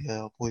opinion on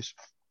VAR, boys?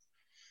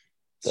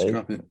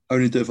 Scrap it.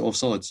 Only do it for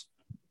offsides.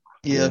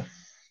 Yeah,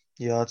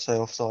 I'd say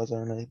offsides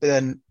only. But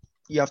then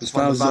you have to Because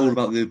find fouls the is all balance.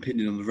 about the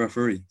opinion of the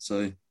referee.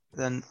 So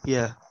Then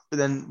but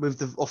then with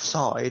the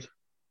offside,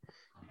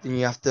 then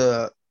you have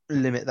to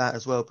limit that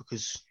as well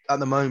because at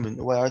the moment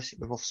the way I see it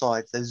with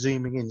offside, they're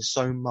zooming in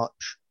so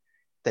much.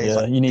 There's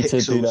Yeah, you need to do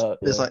pixels. that,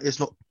 There's yeah. it's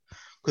not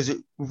because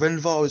when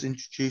VAR was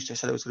introduced, they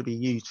said it was going to be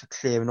used for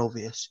clear and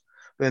obvious.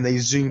 But then they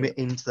zoom it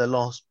into the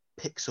last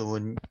pixel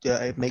and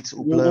it makes it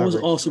all blurry. what was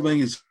Arsene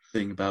Wenger's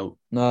thing about?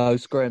 No,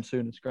 it's Graham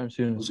Souness.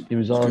 He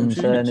was Graham on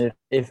saying Souness?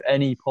 if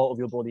any part of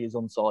your body is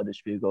onside, it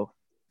should be a goal.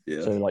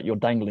 Yeah. So like your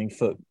dangling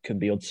foot can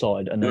be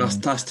onside, and then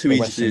That's too the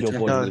easy rest to of your attack.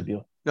 body No. would be.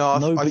 No,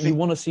 No, I but you think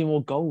want to see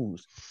more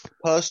goals.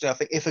 personally, I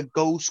think if a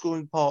goal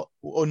scoring part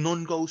or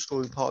non-goal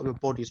scoring part of your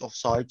body is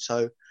offside,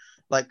 so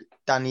like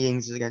Danny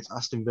Ings is against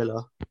Aston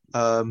Villa,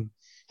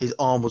 his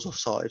arm was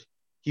offside.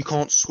 You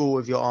can't score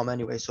with your arm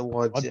anyway, so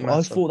why does it I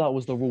matter? thought that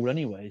was the rule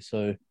anyway,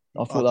 so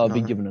I thought I that would be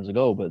dunno. given as a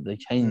goal, but they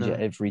change No. it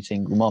every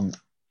single month.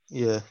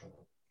 Yeah,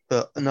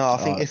 but no, I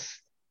think Alright.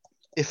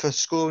 if a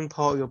scoring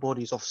part of your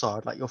body is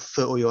offside, like your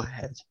foot or your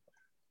head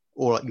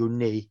or like your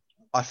knee,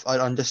 I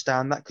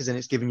understand that because then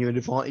it's giving you an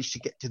advantage to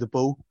get to the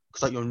ball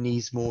because like your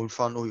knee's more in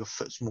front or your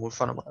foot's more in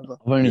front or whatever.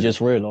 I've only Yeah.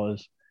 just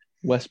realised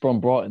West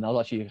Brom Brighton. That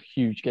was actually a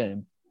huge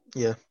game.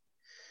 Yeah.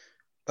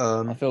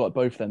 I feel like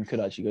both of them could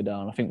actually go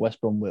down. I think West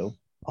Brom will.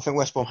 I think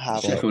West Brom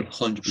have. Sheffield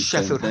 100%.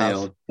 Sheffield They have.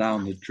 are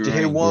down the Did you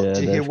hear drain. what? Yeah,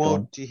 Did you hear they've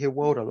gone. Did you hear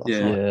Wilder last Yeah.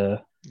 night? Yeah.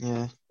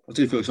 Yeah. I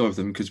do feel sorry for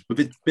them because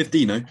with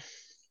Dino, it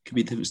could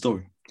be a different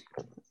story.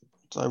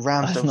 So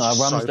Ramsdale's No,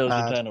 so Ramsdale's been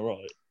bad. playing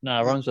alright. No,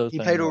 Ramsdale's He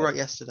playing played all alright. right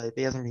yesterday, but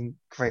he hasn't been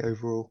great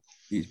overall.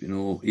 He's been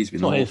It's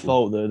not his awful.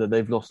 fault though that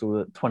they've lost all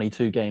the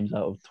 22 games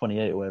out of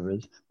 28 or whatever it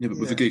is. Yeah, but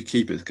with Yeah. a good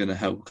keeper, it's going to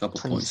help a couple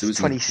of 20, points. So isn't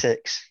it?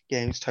 26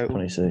 games total.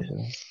 26.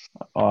 Yeah.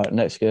 All right,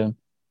 next game.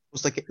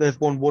 It's like they've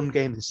won one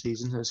game this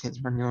season. It was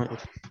against Man United.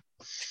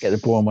 Get the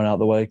boring one out of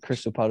the way.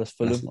 Crystal Palace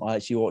Fulham. That's- I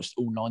actually watched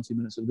all 90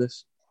 minutes of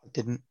this. I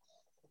didn't.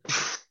 It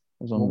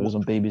was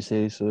on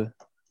BBC, so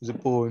Was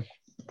it boring?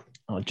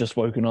 I'd just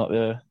woken up.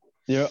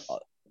 Yeah.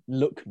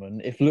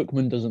 Lookman. If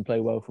Lookman doesn't play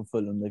well for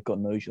Fulham, they've got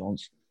no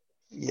chance.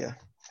 Yeah.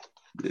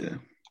 Yeah.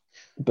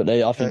 But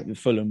I think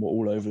Fulham were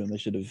all over them. They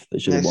should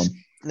have won.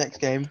 Next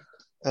game,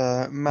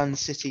 Man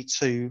City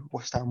 2,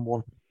 West Ham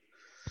 1.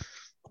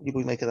 What do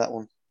you make of that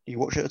one? Do you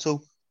watch it at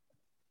all?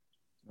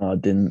 No, I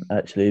didn't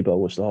actually, but I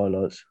watched the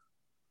highlights.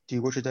 Do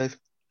you watch it, Dave?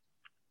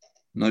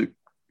 No.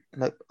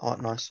 Nope. Oh,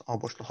 nice. I'll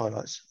watch the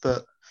highlights.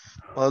 But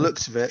by the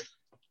looks of it,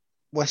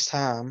 West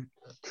Ham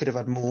could have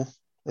had more.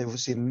 They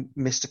obviously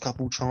missed a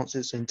couple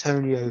chances.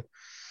 Antonio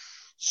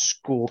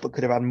scored, but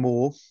could have had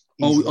more.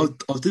 easily.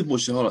 I did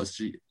watch the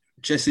highlights.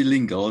 Jesse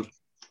Lingard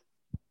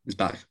is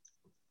back.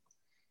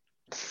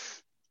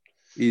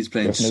 He's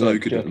playing so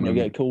good at the He'll moment.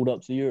 get called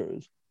up to the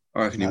Euros.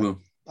 I reckon he No. will.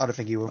 I don't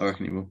think he will. I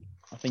reckon he will.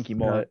 I think he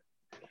No. might.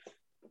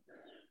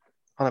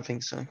 I don't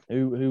think so.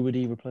 Who would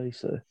he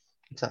replace though?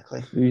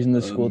 Exactly. Who's in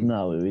the squad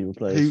now? Who he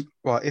replace?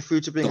 Right, if we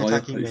were to bring Dyer,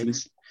 attacking hopefully.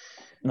 mids,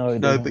 No,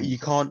 no, but you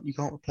can't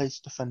replace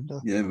defender.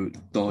 Yeah,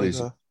 but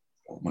Dyer's With,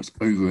 almost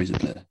overrated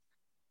player.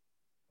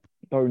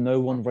 Bro, no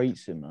one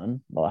rates him,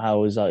 man. Like,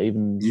 how is that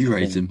even? You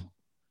rate him.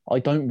 I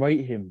don't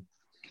rate him.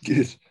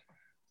 Good.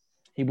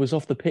 He was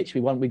off the pitch.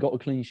 We got a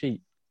clean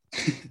sheet.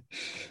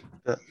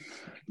 But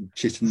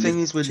Chicken the thing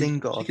Little- is with Chicken-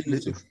 Lingard, Chicken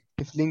Little.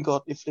 if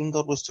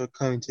Lingard was to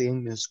come into the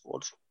England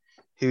squad,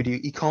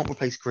 he can't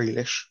replace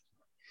Grealish.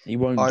 He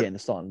won't I- get in the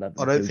starting eleven.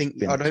 I don't He'll think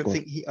be in the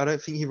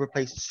squad. he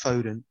replaces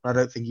Foden. I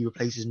don't think he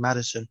replaces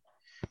Madison.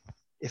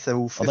 If they're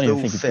all I if don't they're even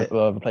all think fit, he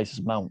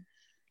replaces Mount.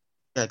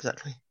 yeah,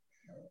 exactly.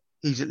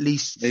 He's at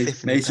least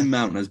fifth in the Mason pack.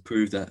 Mount has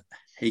proved that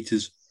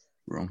haters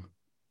wrong.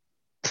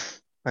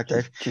 Right,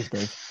 Dave. Cheers,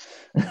 Dave.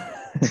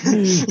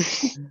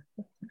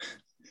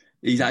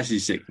 He's actually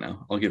sick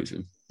now. I'll give it to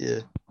him.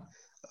 Yeah.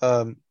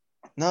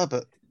 No,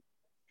 but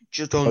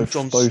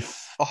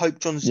I hope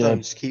John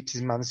Stones keeps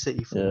his Man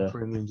City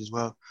for England as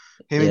well.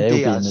 Him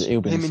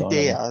and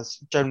Diaz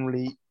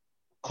generally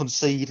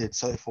conceded,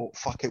 so they thought,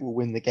 fuck it, we'll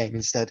win the game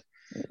instead.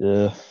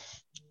 Yeah.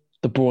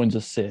 De Bruyne's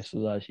assist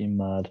was actually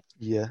mad.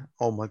 Yeah.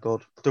 Oh my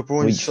god. De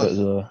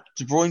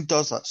Bruyne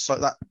does that. So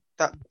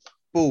that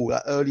ball,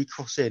 that early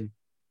cross in,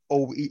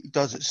 he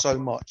does it so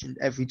much, and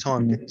every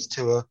time gets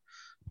to a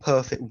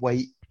perfect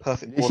weight,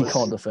 perfect quality. He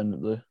can't defend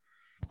it though.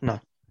 No,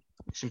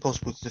 it's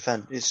impossible to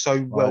defend. It's so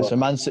well. So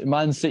Man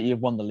City have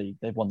won the league.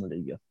 They've won the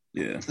league.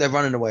 Yeah. They're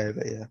running away with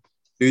it. Yeah.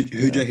 Who do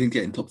you reckon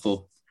get in top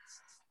 4?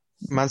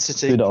 Man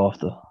City. Do that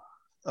after.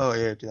 Oh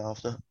yeah, do that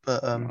after.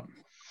 But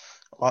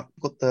I've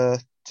got the.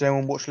 Did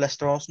anyone watch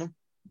Leicester Arsenal?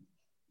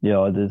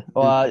 Yeah, I did.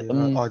 I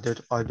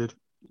did.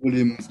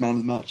 Williams man of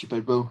the match. He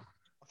played well.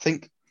 I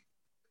think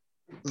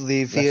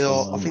the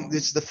VAR. I think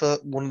this is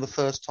one of the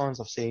first times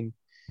I've seen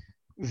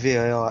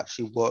VAR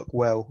actually work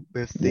well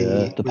with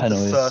the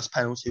first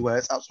penalty where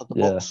it's outside the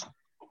box.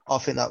 I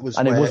think that was.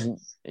 And it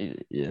wasn't.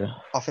 Yeah.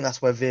 I think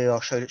that's where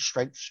VAR showed its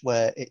strengths.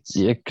 Where it's.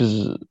 Yeah,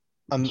 because.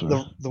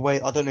 The way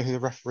I don't know who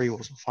the referee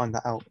was. I'll find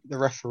that out. The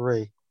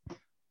referee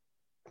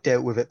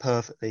dealt with it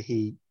perfectly.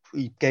 He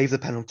gave the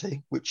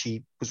penalty, which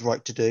he was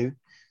right to do.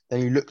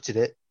 Then he looked at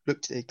it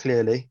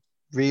clearly,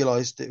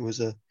 realised it was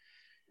a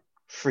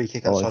free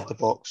kick outside the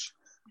box.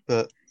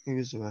 But who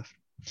was the ref?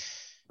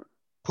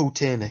 Paul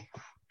Tierney.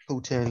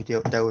 Paul Tierney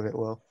dealt with it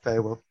very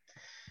well.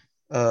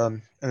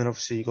 And then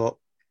obviously you got,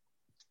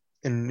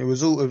 and it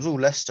was all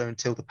Leicester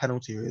until the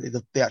penalty. Really,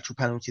 the actual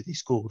penalty they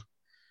scored,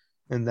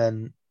 and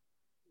then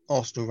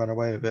Arsenal ran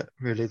away with it.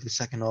 Really, the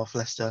second half,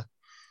 Leicester.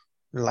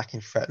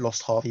 Lacking threat,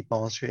 lost Harvey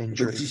Barnes for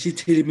injury. Did you see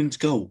Tielemans'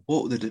 goal?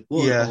 What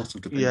are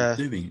Arsenal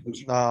doing?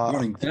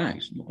 Running back,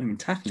 not even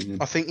tackling him.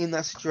 I think in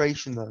that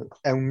situation though,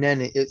 El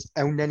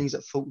Neni's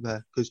at fault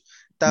there because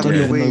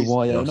David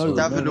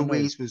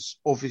Luiz was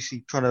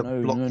obviously trying to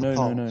block the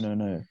pass.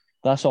 No.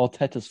 That's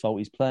Arteta's fault.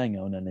 He's playing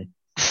El Neni.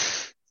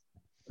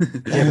 El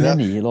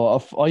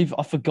Neni,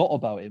 I forgot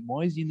about him.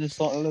 Why is he in the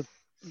start 11?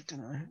 I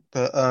don't know,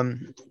 but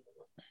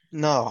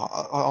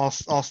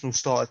Arsenal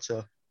started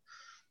to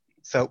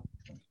felt.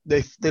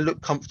 They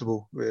looked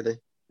comfortable, really.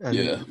 And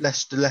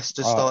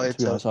Leicester started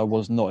to be honest, I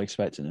was not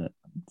expecting it.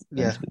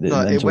 Yeah.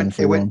 It went.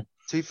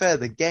 To be fair,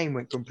 the game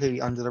went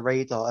completely under the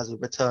radar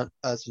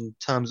as in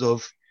terms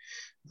of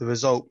the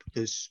result,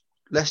 because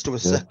Leicester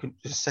was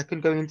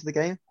second going into the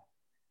game,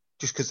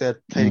 just because they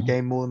had played a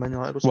game more than Man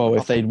United. Well,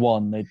 if they'd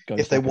won, they'd go.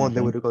 If they won, they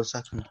would have gone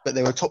second. But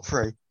they were top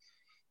 3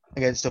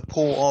 against a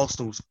poor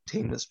Arsenal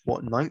team that's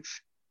 9th.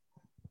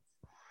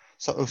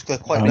 So it was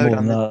quite low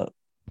down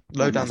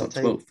that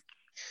table.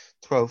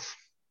 12th.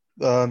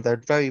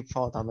 They're very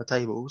far down the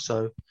table.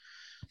 So,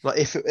 like,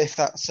 if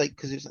that's like,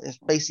 because it's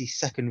basically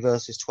second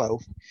versus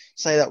 12th.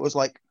 Say that was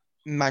like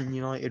Man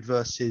United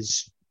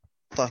versus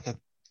like a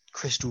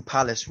Crystal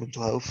Palace from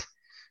 12th,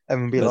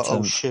 and be like,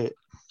 oh shit,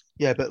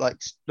 yeah. But like,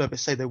 no, but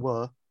say they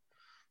were,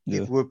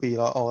 it would be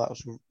like, oh, that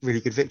was a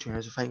really good victory.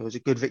 And I think it was a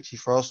good victory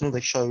for Arsenal. They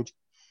showed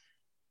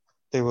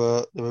they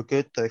were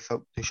good. They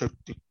showed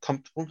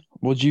comfortable.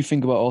 What do you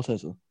think about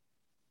Arteta?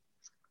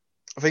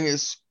 I think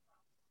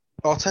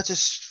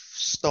Arteta's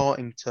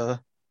starting to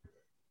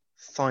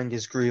find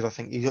his groove. I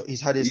think he's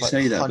had his. You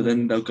say that, but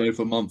then they'll go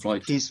for a month.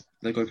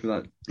 They'll go for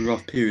that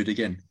rough period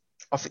again.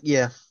 I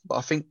think, but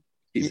I think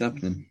it's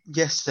happening.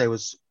 Yesterday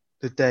was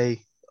the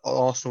day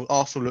Arsenal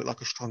looked like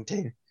a strong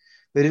team.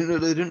 They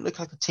didn't look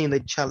like a team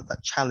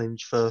that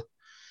challenge for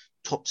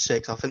top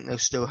 6. I think they'll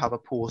still have a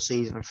poor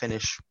season and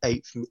finish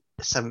 7th,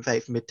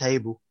 8th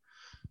mid-table,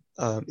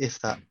 if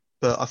that.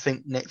 But I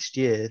think next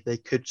year they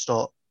could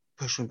start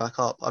pushing back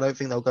up. I don't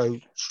think they'll go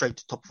straight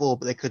to top 4,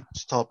 but they could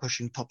start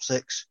pushing top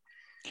 6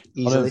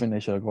 easily. I don't think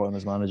they should have got him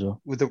as manager.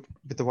 With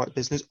the right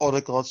business.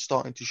 Odegaard's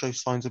starting to show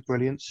signs of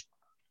brilliance.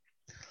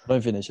 I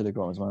don't think they should have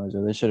got him as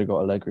manager. They should have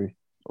got Allegri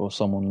or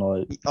someone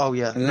like... Oh,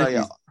 yeah.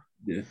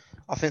 Yeah.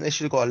 I think they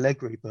should have got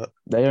Allegri, but...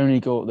 They only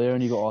got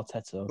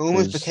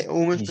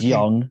Arteta. He's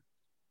young.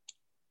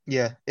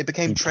 Yeah, it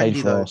became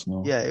trendy, though.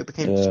 Arsenal. Yeah,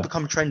 it's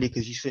become trendy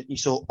because you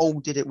saw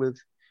did it with...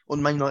 Or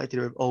Man United did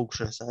it with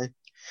should I say.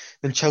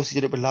 Then Chelsea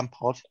did it with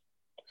Lampard.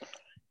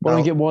 Well,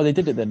 I get why they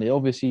did it then. It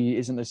obviously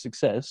isn't a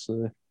success,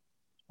 so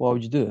why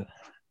would you do it?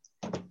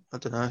 I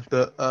don't know,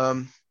 but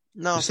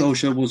no.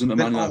 Solskjaer wasn't a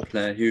Man United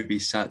player. He would be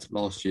sacked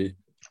last year.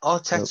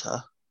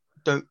 Arteta,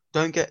 don't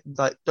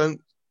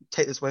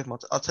take this away from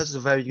Arteta. Arteta's a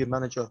very good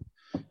manager.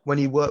 When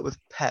he worked with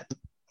Pep,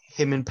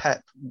 him and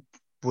Pep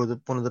were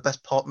one of the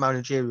best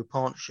managerial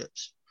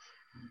partnerships.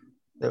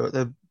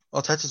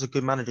 Arteta's a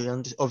good manager. He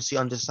obviously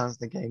understands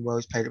the game well.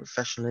 He's played it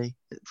professionally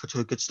to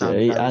a good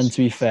standard. Yeah, and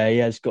to be fair, he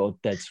has got a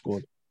dead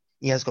squad.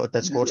 He has got a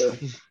dead squad.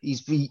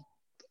 Yeah.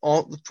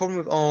 The problem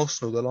with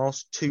Arsenal, the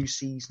last 2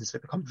 seasons,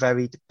 they've become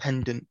very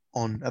dependent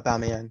on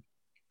Aubameyang.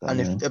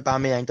 And if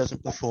Aubameyang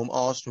doesn't perform,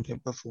 Arsenal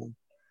don't perform.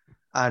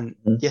 And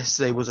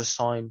yesterday was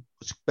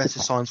better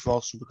signs for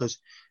Arsenal because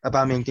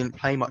Aubameyang didn't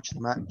play much of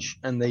the match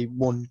and they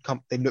won.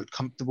 They looked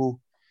comfortable.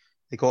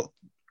 They got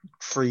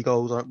 3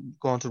 goals.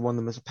 Granted, one of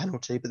them was a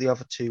penalty, but the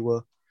other 2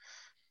 were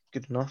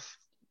good enough.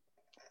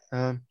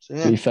 To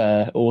be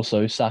fair,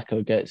 also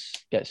Saka gets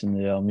in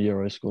the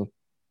Euro squad.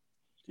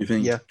 You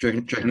think? Yeah. Do you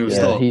reckon he'll Yeah,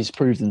 start? he's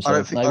proved himself. I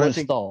don't think, No, I don't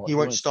think he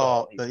won't He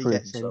start, He's but he proved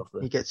gets in. himself, though.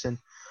 He gets in.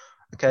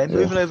 Okay, Yeah.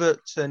 moving over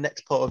to the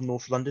next part of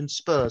North London.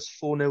 Spurs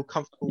 4-0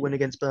 comfortable win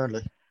against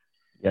Burnley.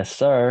 Yes,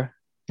 sir.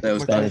 Bale's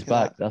What do you Bale is think of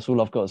back. that? That's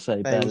all I've got to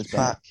say. Bale Bale's is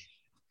back.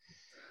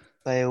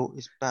 Bale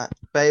is back.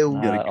 Bale.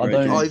 He had a I great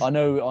don't. game.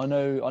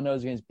 I know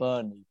it's against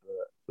Burnley,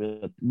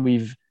 but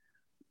we've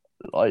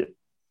like.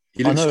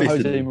 He I looks know fit,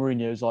 Jose doesn't he?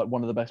 Mourinho is like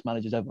one of the best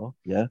managers ever.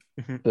 Yeah,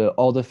 Mhm. but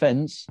our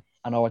defense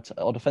and our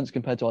defense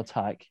compared to our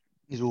attack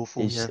He's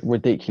awful. is Yeah.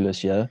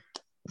 ridiculous. Yeah.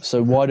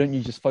 So Mhm. why don't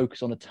you just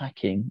focus on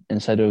attacking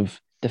instead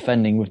of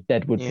defending with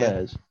deadwood Yeah.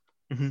 players?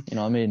 Mhm. You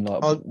know what I mean?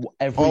 Like I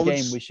every was-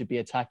 game we should be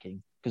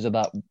attacking because of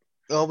that.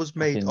 I was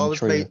made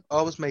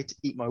to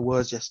eat my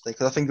words yesterday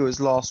because I think it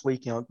was last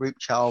week in our group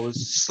chat. I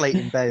was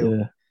slating Bale,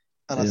 Yeah.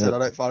 and I said I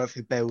don't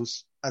think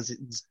Bale's as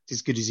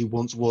good as he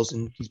once was,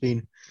 and he's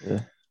been.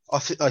 Yeah. I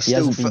He still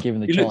hasn't been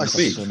given the he looked chance up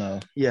fit. until now.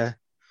 Yeah,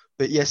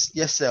 but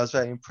yesterday I was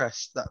very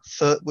impressed that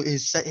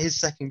his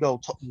second goal,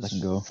 Tottenham's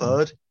Second goal.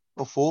 third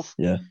or fourth.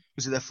 Yeah.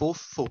 Was it their fourth?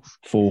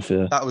 Fourth,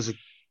 yeah.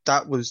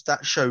 That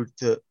showed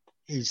that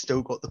he's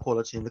still got the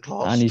quality and the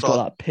class. And he's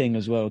got that ping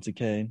as well to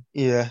Kane.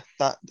 Yeah,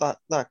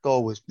 that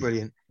goal was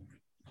brilliant.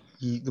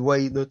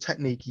 The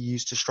technique he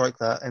used to strike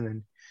that and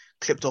then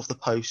clipped off the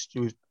post.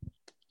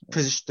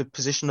 The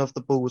position of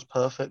the ball was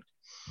perfect,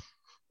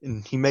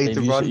 and he made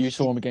the run. You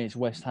saw him against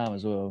West Ham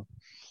as well.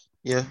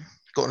 Yeah,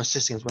 got an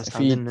assist against West If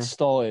Ham, he didn't he?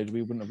 started,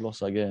 we wouldn't have lost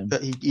that game.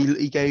 But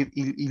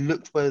he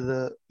looked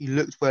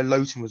where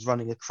Lowton was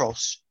running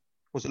across.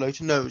 Was it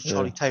Lowton? No, it was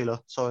Charlie Taylor.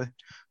 Sorry,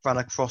 ran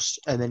across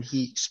and then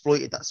he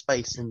exploited that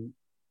space and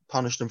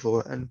punished him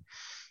for it. And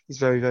he's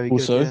very, very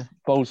Also, good. Yeah.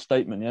 bold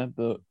statement, yeah.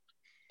 But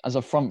as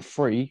a front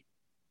three,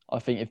 I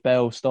think if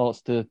Bale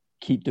starts to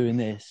keep doing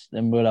this,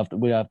 then we'll have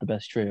the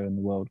best trio in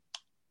the world.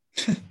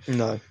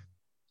 No,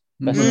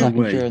 Best No attacking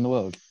way. trio in the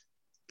world.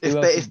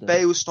 if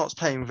Bale starts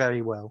playing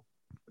very well,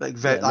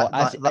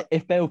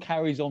 If Bale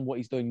carries on what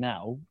he's doing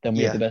now, then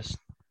we have the best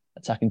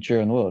attacking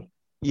trio in the world.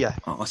 yeah.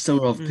 I still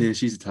rather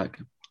PSG's attack.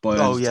 Bayern's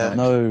Oh yeah, attack.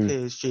 No,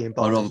 PSG and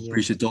I'd rather Bayern.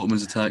 appreciate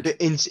Dortmund's attack. But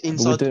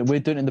we're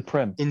doing it in the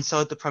Prem.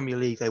 inside the Premier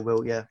League, they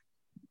will. Yeah,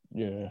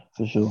 Yeah,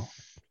 for sure.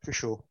 for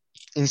sure.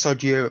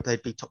 Inside Europe,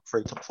 they'd be top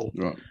 3, top 4.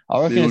 Right.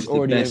 I reckon It it's was the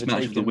already best overtaken.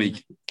 match of the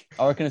week.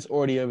 I reckon it's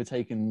already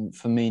overtaken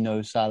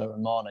Firmino, Salah,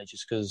 and Mane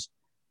just because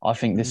I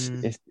think this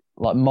is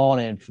like Mane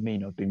and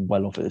Firmino have been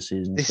well off it this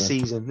season.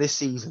 This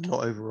season,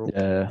 not overall.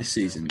 Yeah, This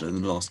season, but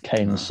in the last.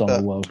 Kane and Son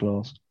are world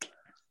class.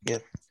 Yeah.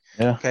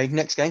 Yeah. Okay,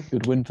 next game.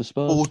 Good win for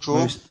Spurs.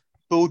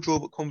 Ball draw,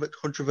 but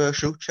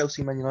controversial.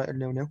 Chelsea, Man United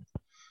 0-0.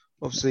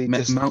 Obviously,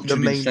 Mount just should the have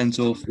been main. sent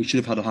off. We should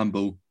have had a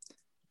handball.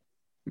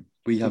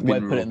 We have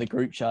Webb been put it wrong. in the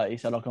group chat. He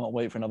said, "I can't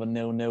wait for another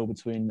 0-0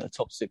 between a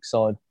top 6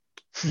 side."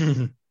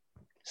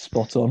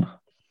 Spot on.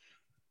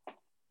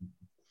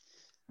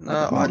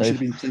 No, Mount Dave. should have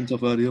been sent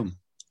off early on.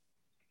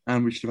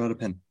 And we should have had a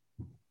pen.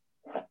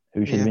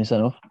 Who should Yeah. have been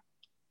sent off?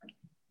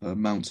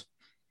 Mount.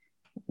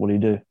 What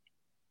did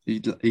he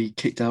do? He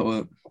kicked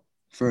out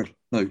Fred.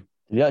 No. Did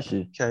he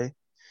actually? okay.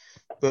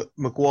 But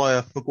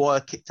Maguire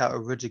kicked out a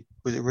Rudiger.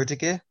 Was it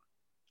Rudiger?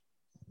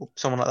 Or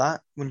someone like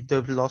that when they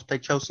last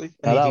played Chelsea. And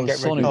No, he that didn't was get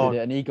red Sonny card. did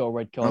it, and he got a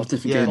red That was card.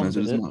 different Yeah, game, as it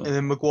Son doesn't did matter. And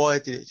then Maguire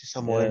did it to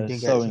someone and Yeah,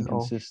 didn't so get sent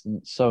off.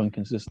 inconsistent. So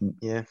inconsistent.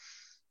 Yeah.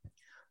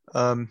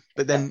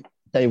 But then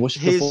Dave, what's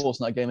your Here's-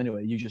 thoughts on that game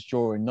anyway? You just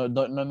drawing. No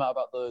matter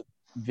about the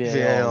VAR,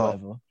 VAR. or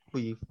whatever.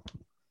 well,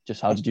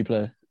 Just how did you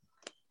play?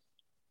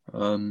 you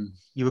were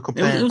It was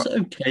comparing.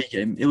 an okay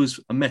game. It was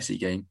a messy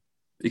game.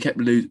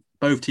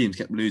 Both teams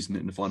kept losing it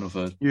in the final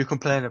third. You were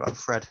complaining about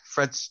Fred.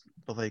 Fred's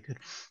not very good.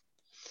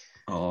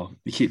 Oh,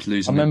 he keeps I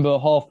losing it.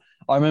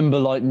 remember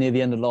like near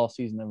the end of last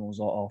season, everyone was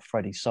like, "Oh,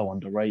 Freddie's so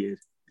underrated."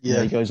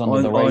 Yeah. He goes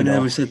under the I radar.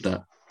 never said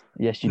that.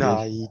 Yes, you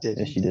Nah, did. you did.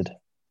 Yes, you did.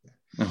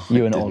 No,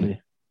 You I and didn't.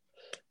 Ollie.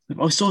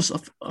 I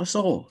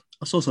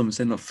saw someone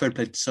saying that Fred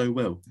played so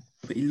well,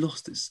 but he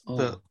lost his.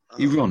 But,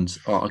 He runs.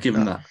 Oh, I'll give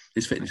him that.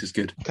 His fitness is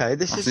good. Okay,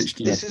 this That's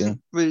literally this it,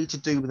 isn't really to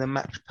do with the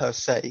match per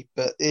se,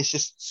 but it's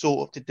just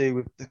sort of to do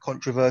with the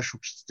controversial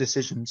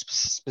decisions,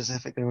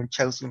 specifically on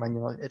Chelsea Man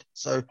United.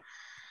 So,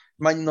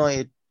 Man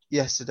United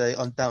yesterday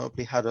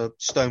undoubtedly had a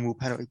Stonewall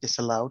penalty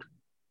disallowed,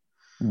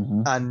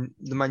 Mm-hmm. and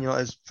the Man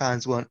United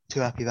fans weren't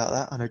too happy about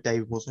that. I know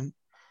David wasn't.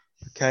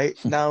 Okay,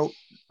 now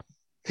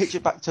picture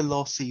back to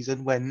last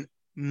season when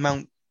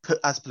Mount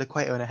put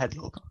Azpilicueta in a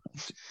headlock.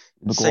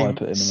 Maguire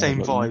put him in Same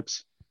there, wasn't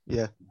vibes.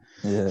 Yeah.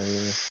 he?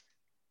 Yeah.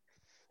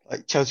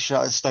 Like Chelsea should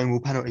have had a Stonewall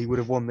penalty, would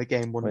have won the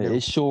game 1-0. Wait,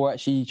 is Shaw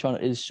actually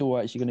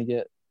going to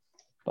get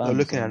banned? They're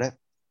looking at it.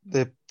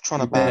 They're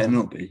trying He to ban better him.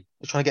 not be.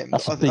 They're trying to get.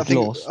 That's a I big think,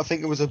 loss. I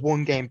think it was a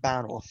 1-game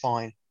ban or a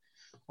fine.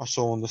 I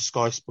saw on the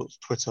Sky Sports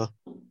Twitter.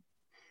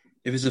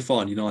 If it's a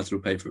fine, United will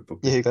pay for it.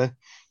 Probably. Here you go.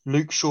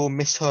 Luke Shaw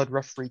misheard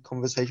referee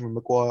conversation with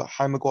Maguire.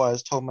 Harry Maguire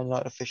has told Man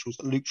United officials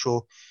that Luke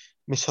Shaw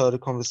misheard a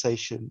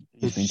conversation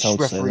He's with been told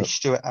to say referee that.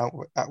 Stuart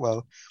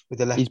Atwell, with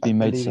the left He's back been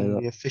made to say believing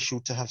that. the official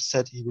to have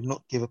said he would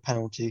not give a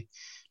penalty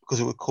because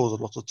it would cause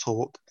a lot of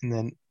talk. And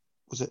then,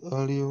 was it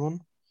earlier on?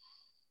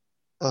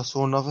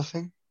 saw another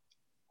thing.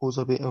 Or was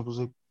I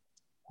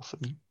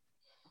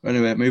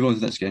Anyway, move on to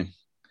the next game.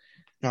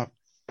 No.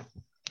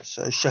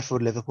 So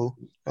Sheffield Liverpool.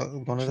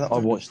 One of that I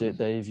one? watched it,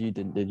 Dave. You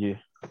didn't, did you?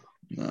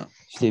 No.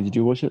 Steve, did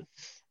you watch it?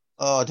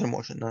 Oh, I didn't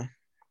watch it. No.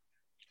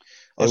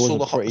 It was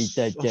a pretty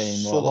dead game.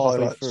 Saw the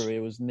halfway highlights. through, it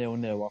was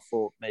 0-0. I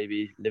thought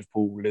maybe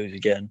Liverpool would lose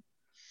again,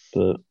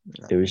 but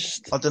it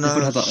was. I don't Liverpool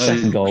know. had that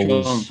Second goal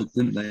chance, was.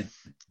 didn't they?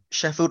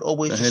 Sheffield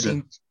always The just header.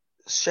 seemed.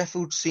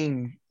 Sheffield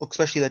seemed,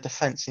 especially their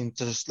defence, seemed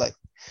to just like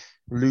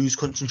lose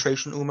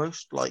concentration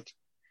almost,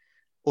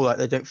 or like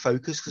they don't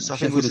focus. Because I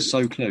think Sheffield was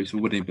so close,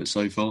 winning, but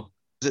so far.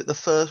 Was it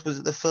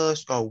the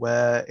first goal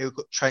where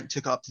Trent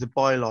took it up to the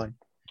byline,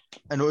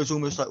 and it was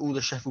almost like all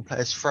the Sheffield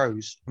players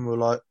froze and were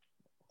like,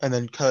 and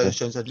then Curtis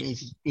Jones had an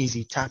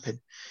easy tap-in.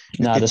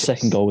 The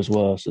second goal was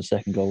worse. The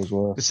second goal,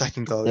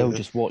 They all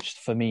just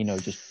watched Firmino.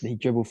 He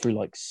dribbled through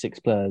like 6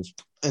 players,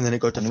 and then it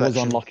got deflection. And it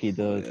was unlucky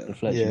the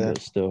deflection,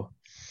 but still.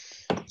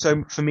 So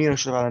Firmino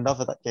should have had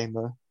another that game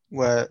though,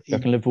 where you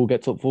reckon Liverpool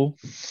get top 4?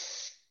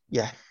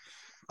 Yeah,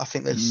 I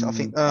think they. I think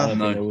think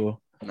they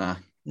will. Nah.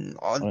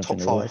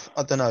 Top 5.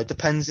 I don't know. It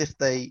depends if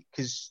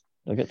because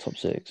they'll get top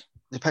 6.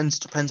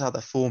 Depends how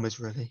their form is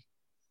really,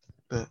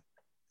 but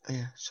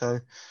yeah.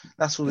 So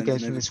that's all the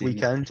games from this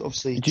weekend.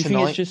 Obviously, do you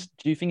tonight.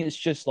 Do you think it's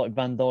just like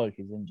Van Dijk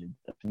is injured?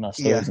 I think that's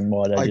the reason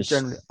why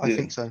I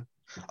think so.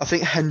 I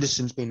think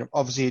Henderson's been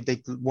obviously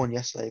they won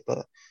yesterday,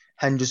 but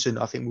Henderson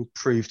I think will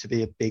prove to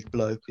be a big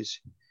blow because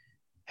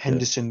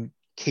Henderson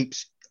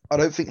keeps. I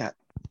don't think that.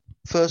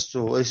 First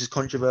of all, this is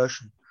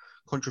controversial,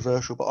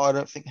 but I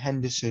don't think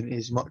Henderson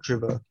is much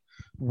of a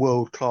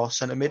world-class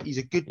centre mid. He's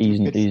a good. He's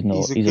not.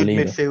 He's a good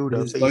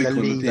midfielder, but he's a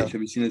leader.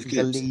 He's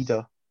a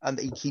leader, and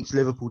he keeps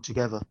Liverpool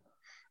together.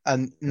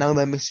 And now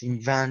they're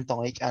missing Van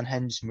Dijk and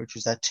Henderson, which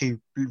was their 2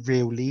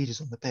 real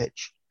leaders on the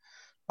pitch.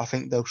 I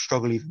think they'll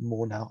struggle even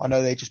more now. I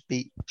know they just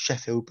beat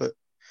Sheffield, but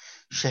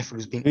Sheffield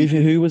has been.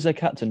 Who was their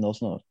captain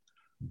last night?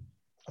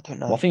 I don't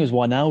know. Well, I think it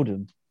was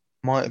Wijnaldum.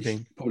 Might have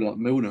been. Probably like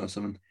Milner or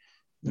something.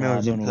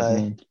 Milner didn't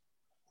play.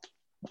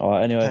 All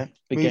right. Anyway,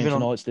 big game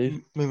tonight,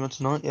 Steve. Moving on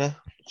tonight, yeah.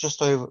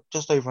 Just over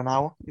an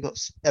hour. We got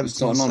Everton. Was it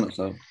starting on it,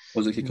 so?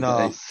 Was it kicking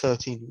off?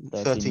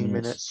 13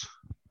 minutes.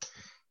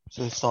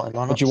 So starting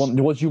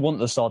lineup. What do you want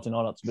the starting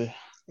lineup to be?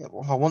 Yeah,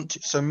 well, I want to.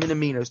 So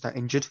Minamino's now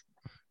injured.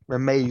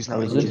 Remedy's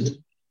now injured.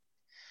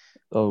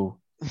 Oh.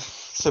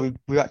 So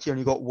we actually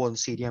only got one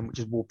CDM, which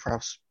is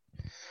Ward-Prowse.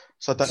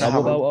 So I don't know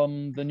how about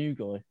the new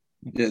guy.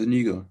 Yeah, the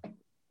new guy.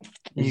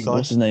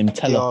 What's his name?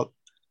 Teller.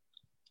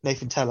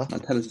 Nathan Teller.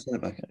 Teller's a centre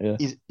back. Yeah.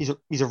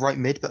 He's a right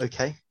mid, but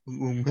okay.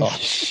 Maybe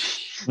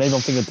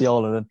I'm thinking of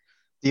Diallo then.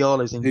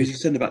 Diallo's injured. Who's your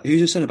centre back? Who's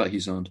your centre back you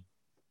signed?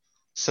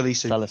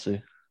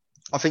 Salisu.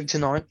 I think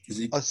tonight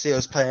I see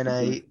us playing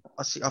I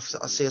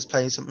see us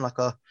playing something like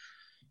a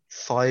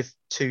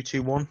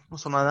 5-2-2-1 or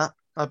something like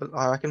that.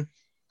 I reckon.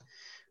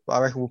 But I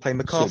reckon we'll play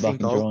McCarthy in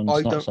goal.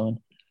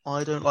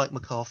 I don't like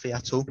McCarthy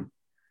at all. Do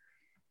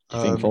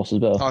you think Foster's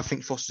better? I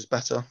think Foster's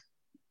better.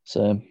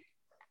 Same.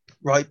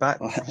 Right back.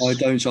 I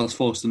don't trust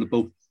Foster in the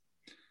ball.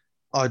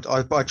 I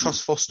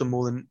trust Foster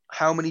more than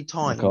how many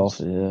times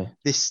McCarthy,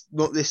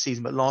 not this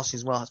season but last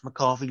season as well has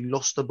McCarthy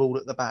lost the ball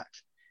at the back.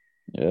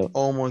 Yeah.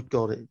 Oh my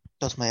god, it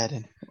does my head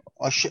in.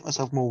 I shit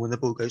myself more when the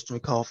ball goes to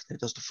McCarthy than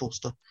it does to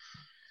Foster.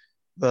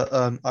 But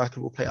I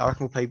reckon we'll play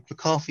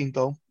McCarthy in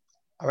goal.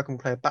 I reckon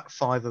we'll play a back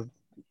 5 of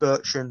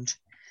Bertrand,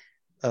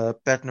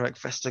 Bednarek,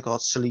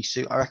 Vestergaard,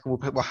 Salisu. I reckon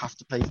we'll have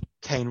to play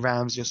Kane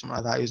Ramsey or something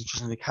like that. He was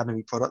just an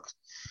academy product.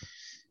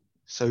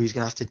 So he's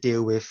going to have to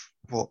deal with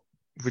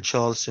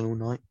Richarlison all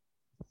night.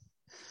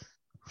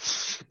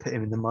 Put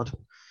him in the mud.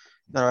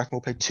 Then I reckon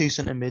we'll play 2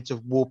 centre mids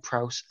of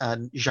Ward-Prowse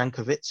and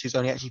Jankovic, who's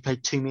only actually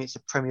played 2 minutes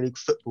of Premier League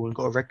football and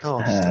got a red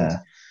card. So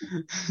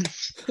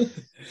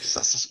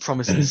that's a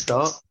promising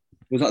start.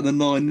 Was that the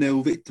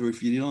 9-0 victory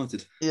for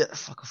United? Yeah,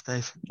 fuck off,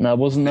 Dave. No,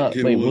 wasn't that?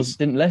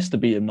 Didn't Leicester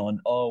beat him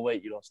 9? Oh,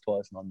 wait, you lost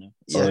twice 9-0.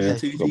 Yeah,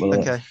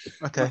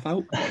 okay.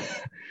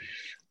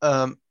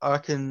 I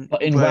reckon.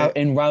 But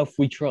in Ralph,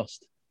 we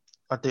trust.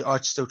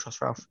 I'd still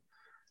trust Ralph.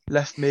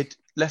 Left mid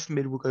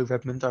will go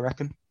Redmond, I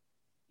reckon.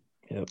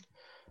 Yep.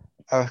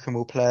 I reckon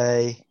we'll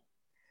play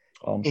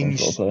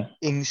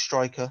Ings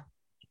striker,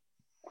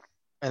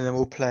 and then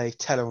we'll play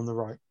Teller on the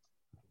right.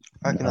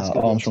 I reckon that's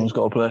good. Armstrong's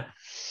got to play.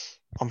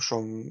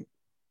 Armstrong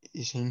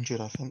is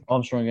injured, I think.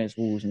 Armstrong against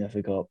Wolves in the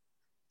FA Cup.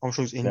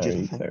 Armstrong's injured,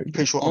 I think.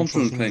 Pretty sure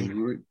Armstrong's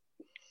playing.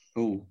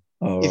 Oh.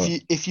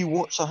 If you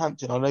watch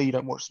Southampton, I know you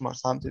don't watch so much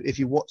Southampton. If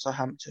you watch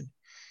Southampton,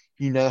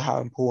 you know how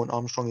important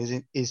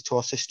Armstrong is to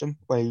our system.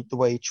 The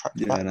way he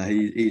tracks back. Yeah, no,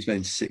 he's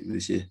been sick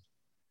this year.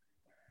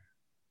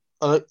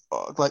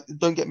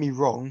 Don't get me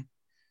wrong.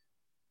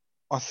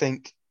 I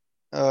think,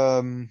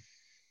 I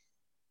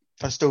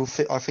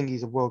think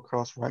he's a world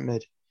class right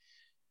mid,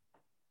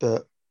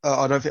 but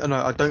I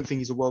don't think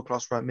he's a world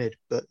class right mid.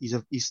 But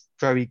he's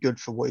very good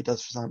for what he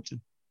does for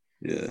Southampton.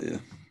 Yeah.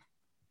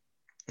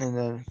 And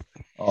then,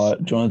 all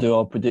right, do you want to do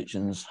our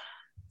predictions?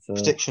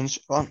 Predictions,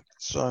 right?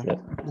 So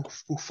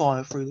we'll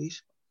fire through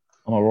these.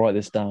 I'm gonna write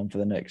this down for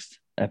the next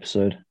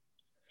episode.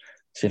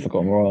 See if I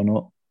got them right or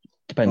not.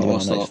 Depending I'll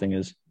on the next start. thing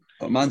is.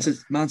 Man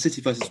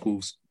City versus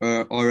Wolves.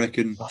 I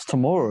reckon. That's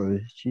tomorrow.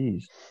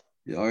 Jeez.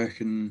 Yeah, I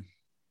reckon.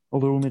 Oh,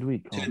 they're all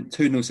midweek. Oh.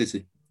 2-0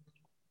 City.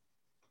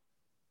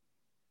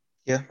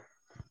 Yeah.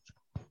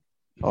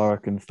 I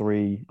reckon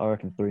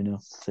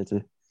 3-0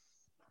 City.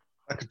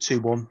 I could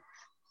 2-1.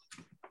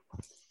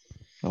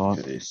 All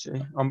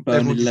right.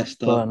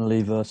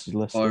 Burnley versus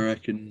Leicester. I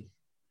reckon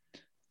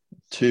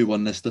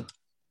 2-1 Leicester.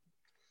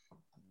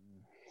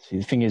 See,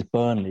 the thing is,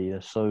 Burnley,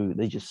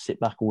 they just sit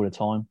back all the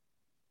time.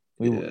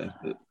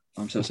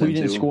 If we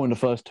didn't score in the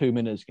first 2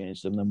 minutes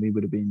against them, then it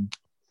would have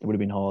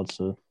been hard.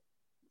 So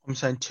I'm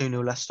saying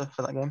 2-0 Leicester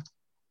for that game.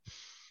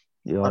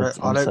 Yeah,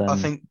 I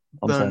think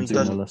Burnley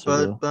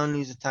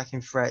Burnley's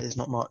attacking threat is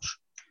not much.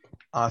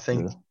 I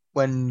think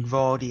when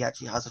Vardy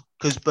actually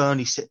because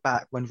Burnley sit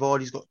back, when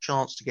Vardy's got a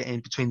chance to get in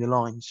between the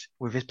lines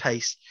with his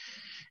pace,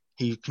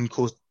 he can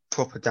cause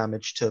proper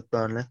damage to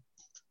Burnley.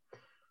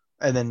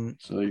 And then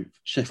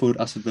Sheffield,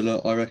 Aston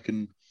Villa, I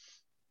reckon.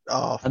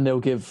 And they'll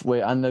give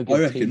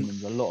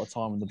Tielemans a lot of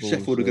time on the ball.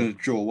 Sheffield are going to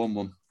draw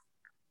 1-1.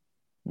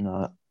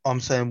 No,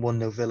 I'm saying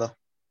 1-0 Villa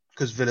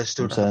because Villa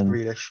still don't have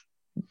Grealish.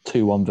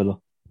 2-1 Villa.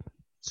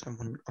 So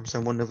I'm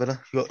saying 1-0 Villa.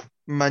 You got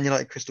Man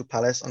United, Crystal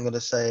Palace. I'm going to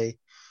say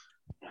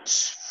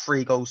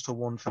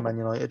 3-1 for Man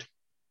United.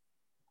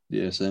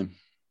 Yeah, same.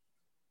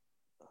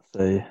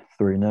 Say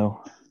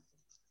 3-0.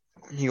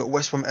 You got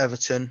West Brom,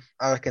 Everton.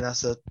 I reckon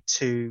that's a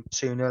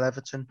 2-0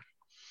 Everton.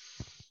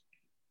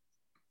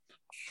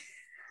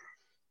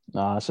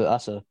 Nah, so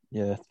that's a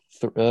 3-0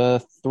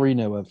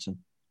 Everton.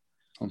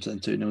 I'm saying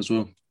 2-0 as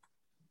well.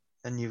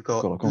 And you've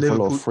got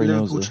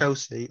Liverpool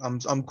Chelsea.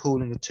 I'm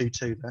calling a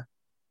 2-2 there.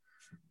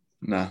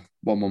 Nah,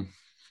 1-1.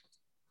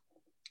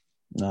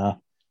 Nah,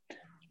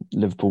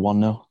 Liverpool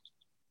 1-0.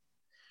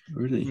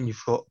 Really? And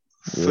you've got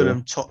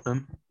Fulham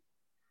Tottenham.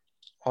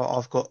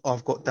 I've got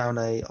down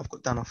a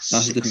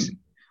 6.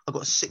 I've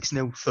got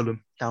 6-0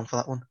 Fulham down for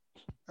that one.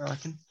 I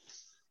reckon.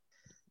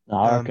 No,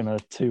 I reckon a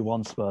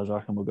 2-1 Spurs. I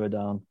reckon we'll go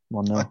down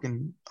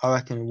 1-0. I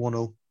reckon a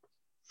 1-0.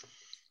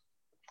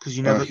 Because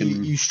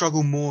you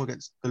struggle more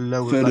against the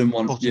lower Fulham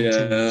bottom teams.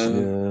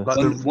 Yeah.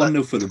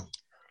 1-0 Fulham.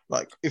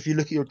 Like if you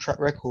look at your track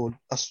record,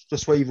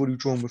 that's where you've already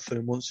drawn with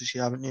Fulham once this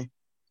year, haven't you?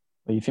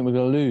 But you think we're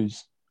going to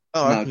lose?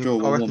 I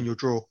reckon you'll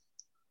draw.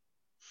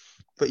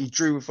 But you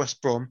drew with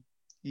West Brom,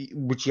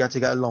 which you had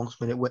to get a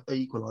last minute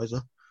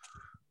equaliser.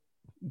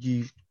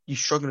 You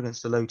struggle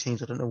against the low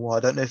teams. I don't know why. I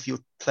don't know if your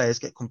players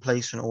get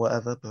complacent or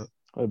whatever. But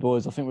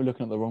boys, I think we're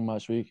looking at the wrong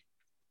match week.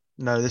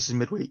 No, this is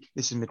midweek.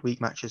 This is midweek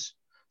matches.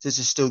 This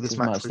is still this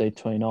match day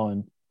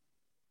 29.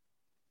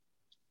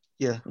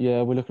 Yeah.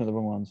 Yeah, we're looking at the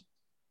wrong ones.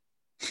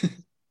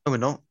 No, we're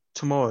not.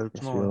 Tomorrow.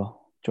 Yes, we are. Do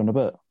you want to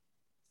bet?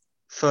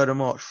 3rd of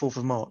March, 4th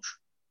of March.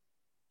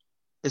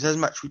 It says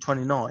match week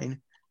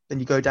 29. Then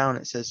you go down,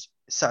 it says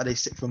Saturday,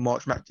 6th of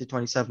March, match day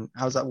 27.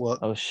 How does that work?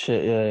 Oh,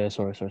 shit. Yeah.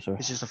 Sorry.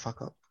 It's just a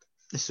fuck up.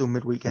 It's still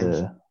midweek games.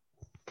 Yeah.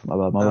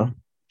 My bad.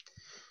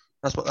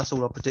 That's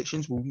all our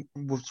predictions. We'll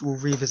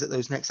revisit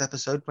those next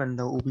episode when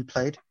they'll all be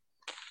played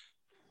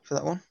for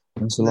that one.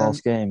 It's the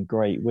last game.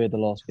 Great. We're the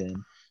last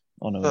game.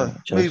 Oh, no.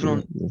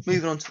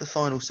 Moving on to the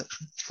final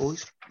section,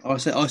 boys. I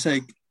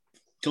say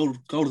goal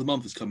of the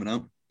month is coming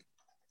out.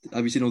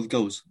 Have you seen all the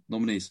goals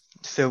nominees?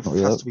 Phil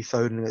has to be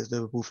Foden against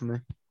Liverpool for me.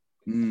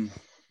 No,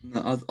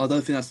 I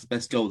don't think that's the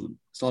best goal.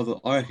 It's either,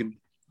 I reckon,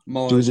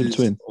 Who was it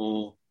between?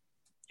 Or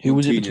who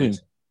was it between?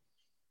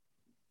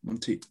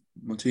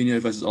 Montinho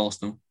versus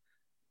Arsenal.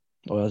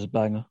 Oh, that's a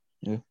banger.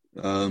 Yeah.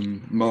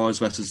 Mahrez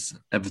versus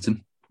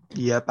Everton.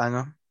 Yeah,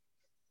 banger.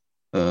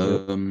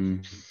 You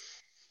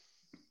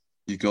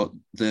got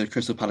the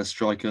Crystal Palace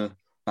striker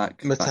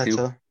back.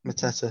 Mateta,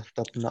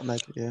 double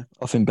nutmeg. Yeah.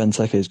 I think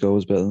Benteke's goal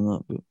was better than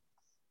that. But...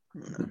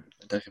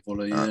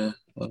 yeah.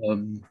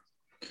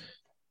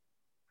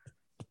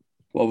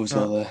 What was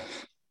there?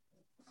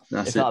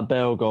 That's that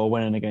Bale goal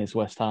winning against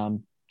West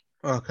Ham.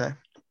 Okay.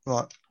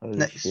 Right. Holy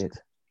next. Shit.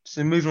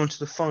 So moving on to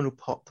the final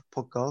part of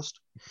the podcast.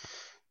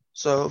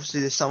 So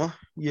obviously this summer,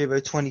 Euro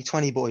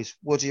 2020, boys.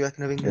 What do you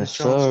reckon of England's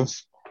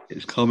chances?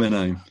 It's coming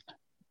home.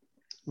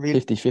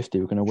 50-50,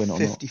 we're going to win or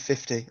not.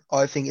 50-50.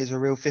 I think it's a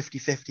real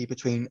 50-50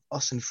 between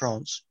us and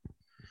France.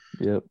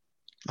 Yep.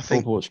 I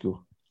think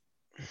Portugal.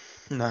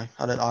 No,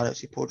 I don't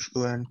see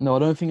Portugal in. No, I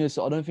don't think it's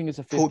a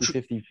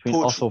 50-50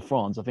 between us or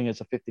France. I think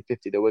it's a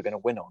 50-50 that we're going to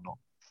win or not.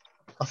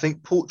 I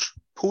think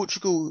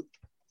Portugal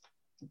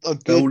are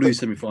good. They'll lose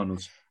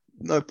semi-finals.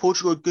 No,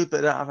 Portugal are good,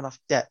 but they don't have enough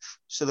depth.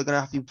 So they're going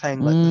to have to be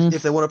playing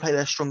if they want to play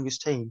their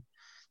strongest team,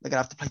 they're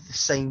going to have to play the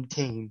same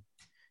team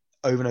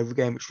over and over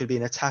again, which would be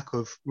an attack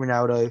of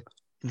Ronaldo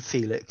and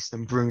Felix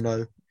and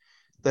Bruno.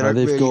 They don't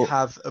really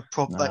have a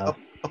proper,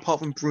 apart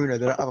from Bruno,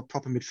 they don't have a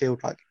proper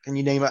midfield. Like, can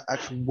you name an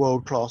actual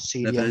world-class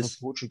CDM of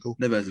Portugal?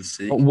 Never has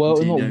a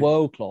not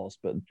world-class,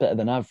 but better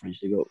than average.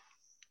 They got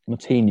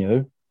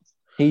Moutinho.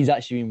 He's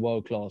actually been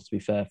world-class, to be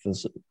fair, for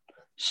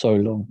so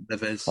long.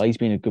 Neves. Like, he's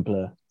been a good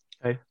player.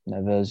 Okay.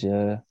 Neves,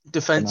 yeah.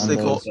 Defense, they've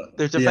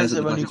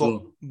only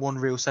got one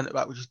real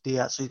centre-back, which is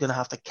Diaz, so he's going to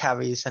have to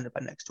carry his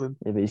centre-back next to him.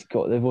 Yeah,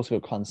 but they've also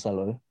got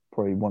Cancelo,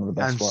 probably one of the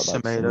best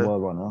right-backs in the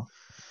world right now.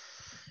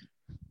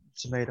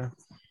 Semedo.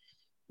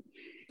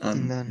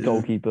 And then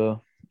goalkeeper,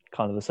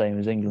 kind of the same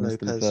as England's,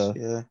 to be fair.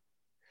 Lopez, yeah.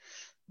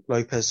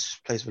 Lopez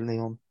plays for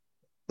Lyon.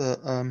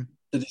 But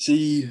did you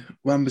see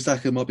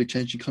Wan-Bissaka might be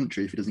changing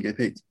country if he doesn't get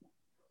picked?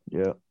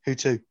 Yeah. who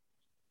to?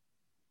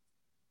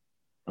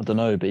 I don't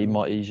know, but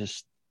he's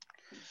just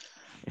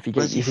if he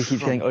Where's he keeps from?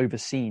 getting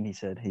overseen, he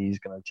said he's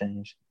going to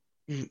change.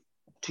 To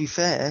be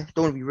fair,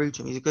 don't want to be rude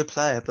to him. He's a good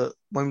player, but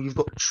when you've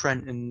got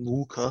Trent and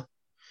Walker,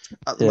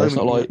 at the Yeah, moment, it's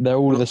not like they're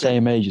all the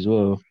same age as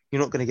well.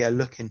 you're not going to get a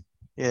look in.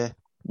 Yeah.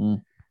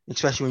 Mm.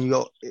 Especially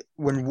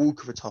when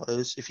Walker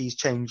retires, if he's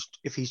changed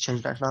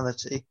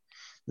nationality,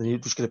 then you're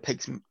just going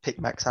to pick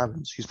Max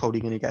Aarons, who's probably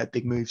going to get a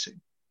big move soon.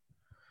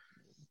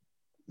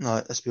 No,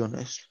 let's be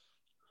honest.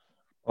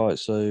 All right,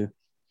 so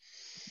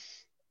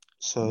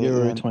So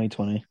Euro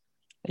 2020,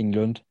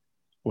 England.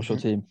 What's your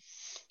team?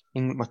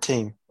 my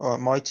team. All right,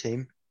 my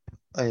team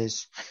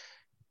is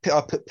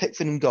I put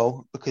Pickford in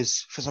goal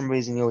because for some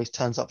reason he always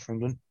turns up for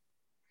England.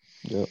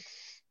 Yep.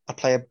 I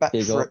play a back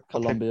Big three. up,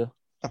 Colombia.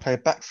 I play a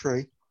back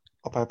three.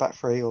 I'll play a back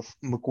three of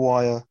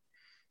Maguire,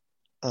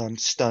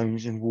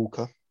 Stones, and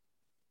Walker.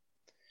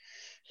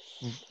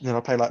 And then I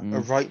play like a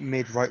right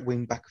mid, right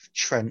wing back of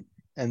Trent,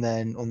 and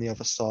then on the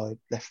other side,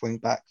 left wing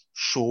back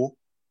Shaw.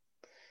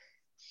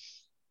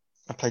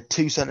 I play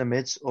two centre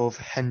mids of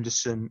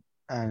Henderson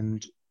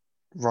and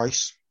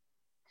Rice.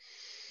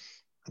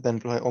 I then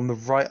play on the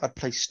right. I'd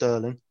play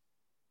Sterling.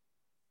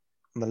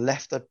 On the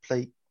left, I'd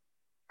play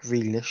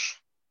Grealish.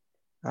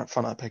 And up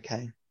front, I'd play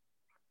Kane.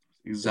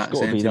 Exact It's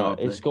got to same be team. that.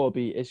 It's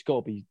got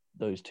to be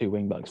those two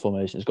wing backs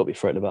formation. It's got to be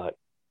three at the back.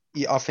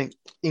 Yeah, I think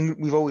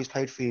we've always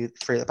played three at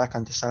the back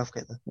under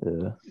Southgate.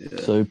 Though. Yeah.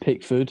 So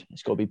Pickford.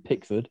 It's got to be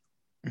Pickford.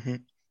 Mm-hmm.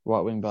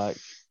 Right wing back.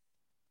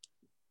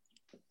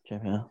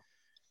 Okay, yeah.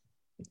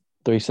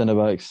 Three centre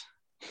backs.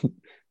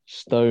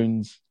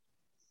 Stones,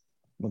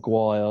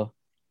 Maguire,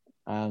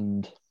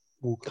 and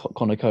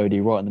Connor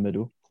Cody right in the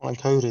middle. Connor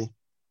Cody.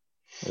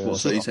 Yeah.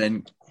 So you're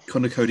saying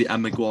Connor Cody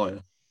and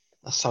Maguire?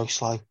 That's so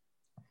slow.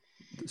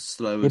 The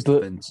slowest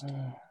defence.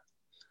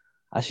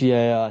 Actually,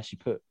 I actually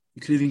put.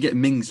 You could even get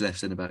Mings left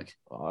centre back.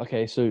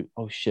 Okay, so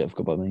shit, I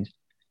forgot about Mings.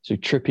 So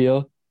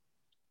Trippier,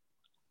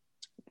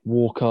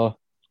 Walker,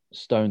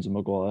 Stones, and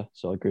Maguire.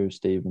 So I agree with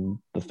Steve and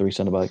the three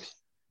centre backs,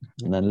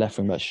 and then left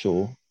wing back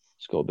Shaw.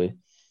 It's got to be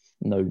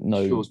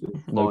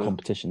no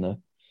competition there.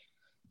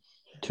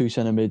 Two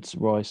centre mids,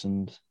 Rice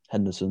and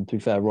Henderson. To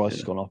be fair, Rice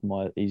has gone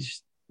off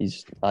he's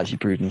actually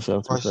proved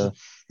himself.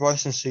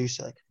 Rice and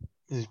Soucek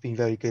has been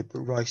very good, but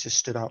Rice has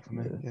stood out for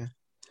me. Yeah.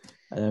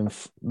 And then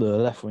the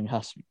left wing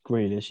has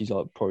Grealish. He's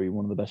like probably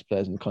one of the best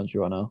players in the country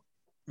right now.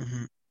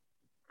 Mm-hmm.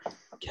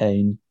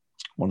 Kane,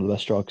 one of the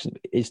best strikers.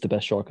 Is the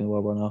best striker in the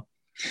world right now.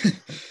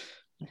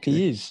 Okay.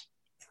 He is.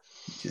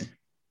 Okay.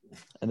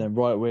 And then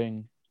right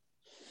wing.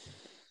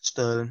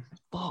 Sterling.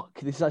 Fuck,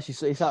 this is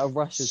actually it's out of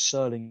Rashford,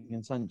 Sterling,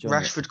 and Sancho.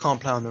 Rashford can't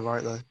play on the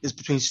right though. It's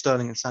between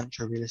Sterling and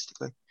Sancho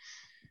realistically.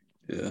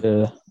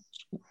 Yeah.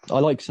 I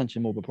like Sancho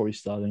more, but probably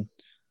Sterling.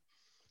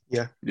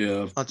 Yeah.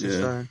 I'd say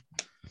Sterling.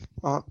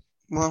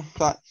 Well,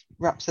 that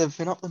wraps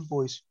everything up then,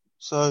 boys.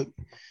 So,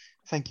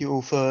 thank you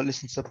all for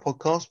listening to the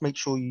podcast. Make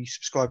sure you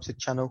subscribe to the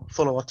channel.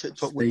 Follow our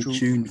TikTok. Stay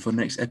tuned for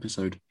next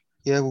episode.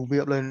 Yeah, we'll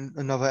be uploading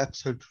another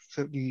episode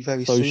for you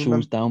very soon.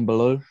 Socials down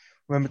below.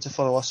 Remember to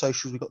follow our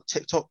socials. We've got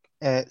TikTok,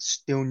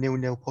 Still Nil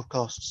Nil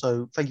Podcast.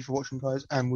 So, thank you for watching, guys, and